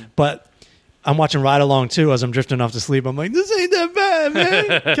alcohol, but I'm watching Ride Along 2 as I'm drifting off to sleep. I'm like, this ain't that bad,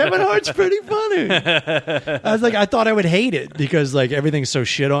 man. Kevin Hart's pretty funny. I was like, I thought I would hate it because like everything's so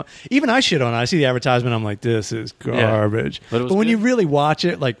shit on. Even I shit on it. I see the advertisement. I'm like, this is garbage. Yeah. But when you really watch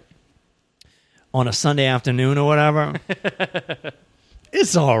it, like on a Sunday afternoon or whatever,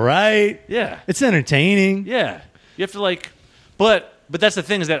 it's all right. Yeah, it's entertaining. Yeah, you have to like, but that's the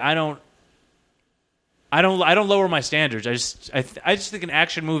thing is that I don't lower my standards. I just think an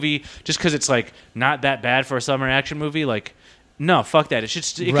action movie, just because it's like not that bad for a summer action movie, like no, fuck that.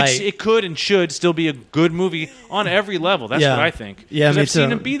 It could and should still be a good movie on every level. That's what I think. Yeah, because I've seen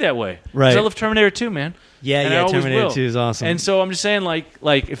them be that way. Right. I love Terminator 2, man. Yeah, Terminator 2 is awesome. And so I'm just saying,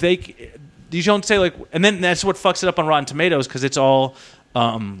 like if they, you don't say like, and then that's what fucks it up on Rotten Tomatoes because it's all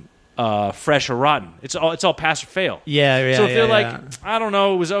fresh or rotten. It's all pass or fail. Yeah. So if they're like, I don't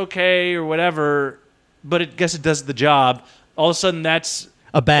know, it was okay or whatever, but I guess it does the job. All of a sudden, that's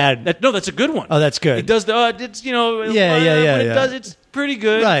a bad. That's a good one. Oh, that's good. It does the. It's It does. It's pretty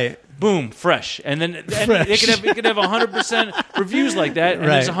good. Right. Boom, fresh, and then it could have 100% reviews like that, and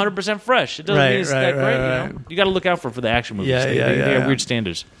it's 100% fresh. It doesn't mean it's that great. You know, you got to look out for the action movies. They have weird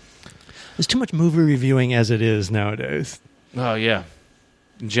standards. There's too much movie reviewing as it is nowadays. Oh yeah.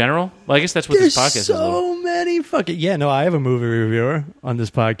 In general? Well, I guess that's what this podcast is. There's so many fucking... Yeah, no, I have a movie reviewer on this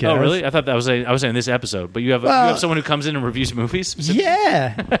podcast. Oh, really? I thought I was saying this episode, but you have someone who comes in and reviews movies?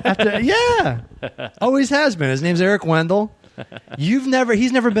 Yeah. Always has been. His name's Eric Wendell. He's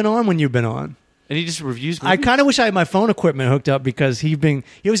never been on when you've been on. And he just reviews movies? I kind of wish I had my phone equipment hooked up because he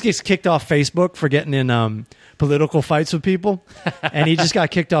always gets kicked off Facebook for getting in political fights with people, and he just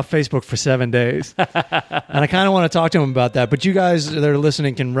got kicked off Facebook for 7 days. And I kind of want to talk to him about that. But you guys that are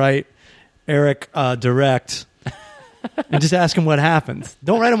listening can write Eric direct and just ask him what happened.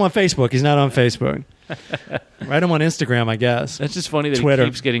 Don't write him on Facebook. He's not on Facebook. Write him on Instagram, I guess. That's just funny that Twitter. He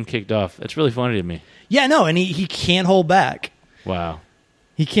keeps getting kicked off. That's really funny to me. Yeah, no, and he can't hold back. Wow.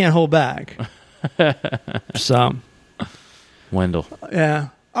 He can't hold back. So, Wendell. Yeah.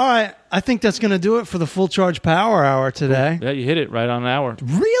 All right. I think that's going to do it for the Full Charge Power Hour today. Yeah, you hit it right on an hour.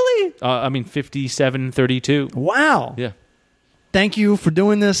 Really? 57:32. Wow. Yeah. Thank you for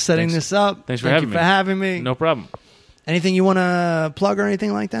doing this, setting this up. Thanks for having me. No problem. Anything you want to plug or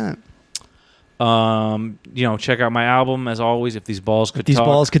anything like that? Check out my album as always. If These Balls Could Talk. These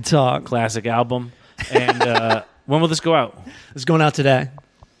Balls Could Talk. Classic album. And when will this go out? It's going out today.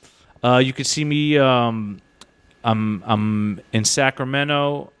 You could see me. I'm in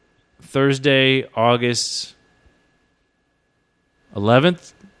Sacramento Thursday, August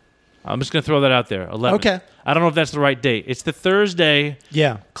 11th. I'm just going to throw that out there. 11th. Okay. I don't know if that's the right date. It's the Thursday.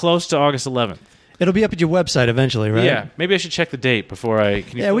 Yeah. Close to August 11th. It'll be up at your website eventually, right? Yeah. Maybe I should check the date before I.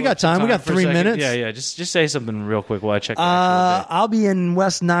 We got time. We got 3 minutes. Yeah. Just say something real quick while I check. I'll be in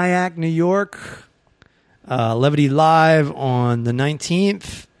West Nyack, New York. Levity Live on the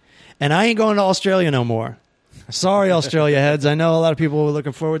 19th. And I ain't going to Australia no more. Sorry, Australia heads. I know a lot of people were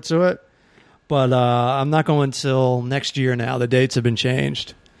looking forward to it. But I'm not going until next year now. The dates have been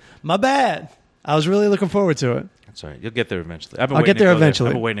changed. My bad. I was really looking forward to it. That's all right. You'll get there eventually. I'll get there eventually.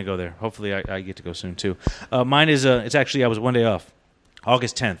 I've been waiting to go there. Hopefully I get to go soon too. Mine is it's actually I was one day off.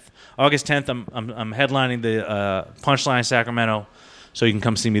 August 10th. August 10th I'm headlining the Punchline Sacramento, so you can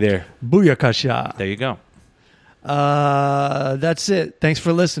come see me there. Booyakasha. There you go. That's it. Thanks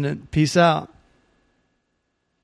for listening. Peace out.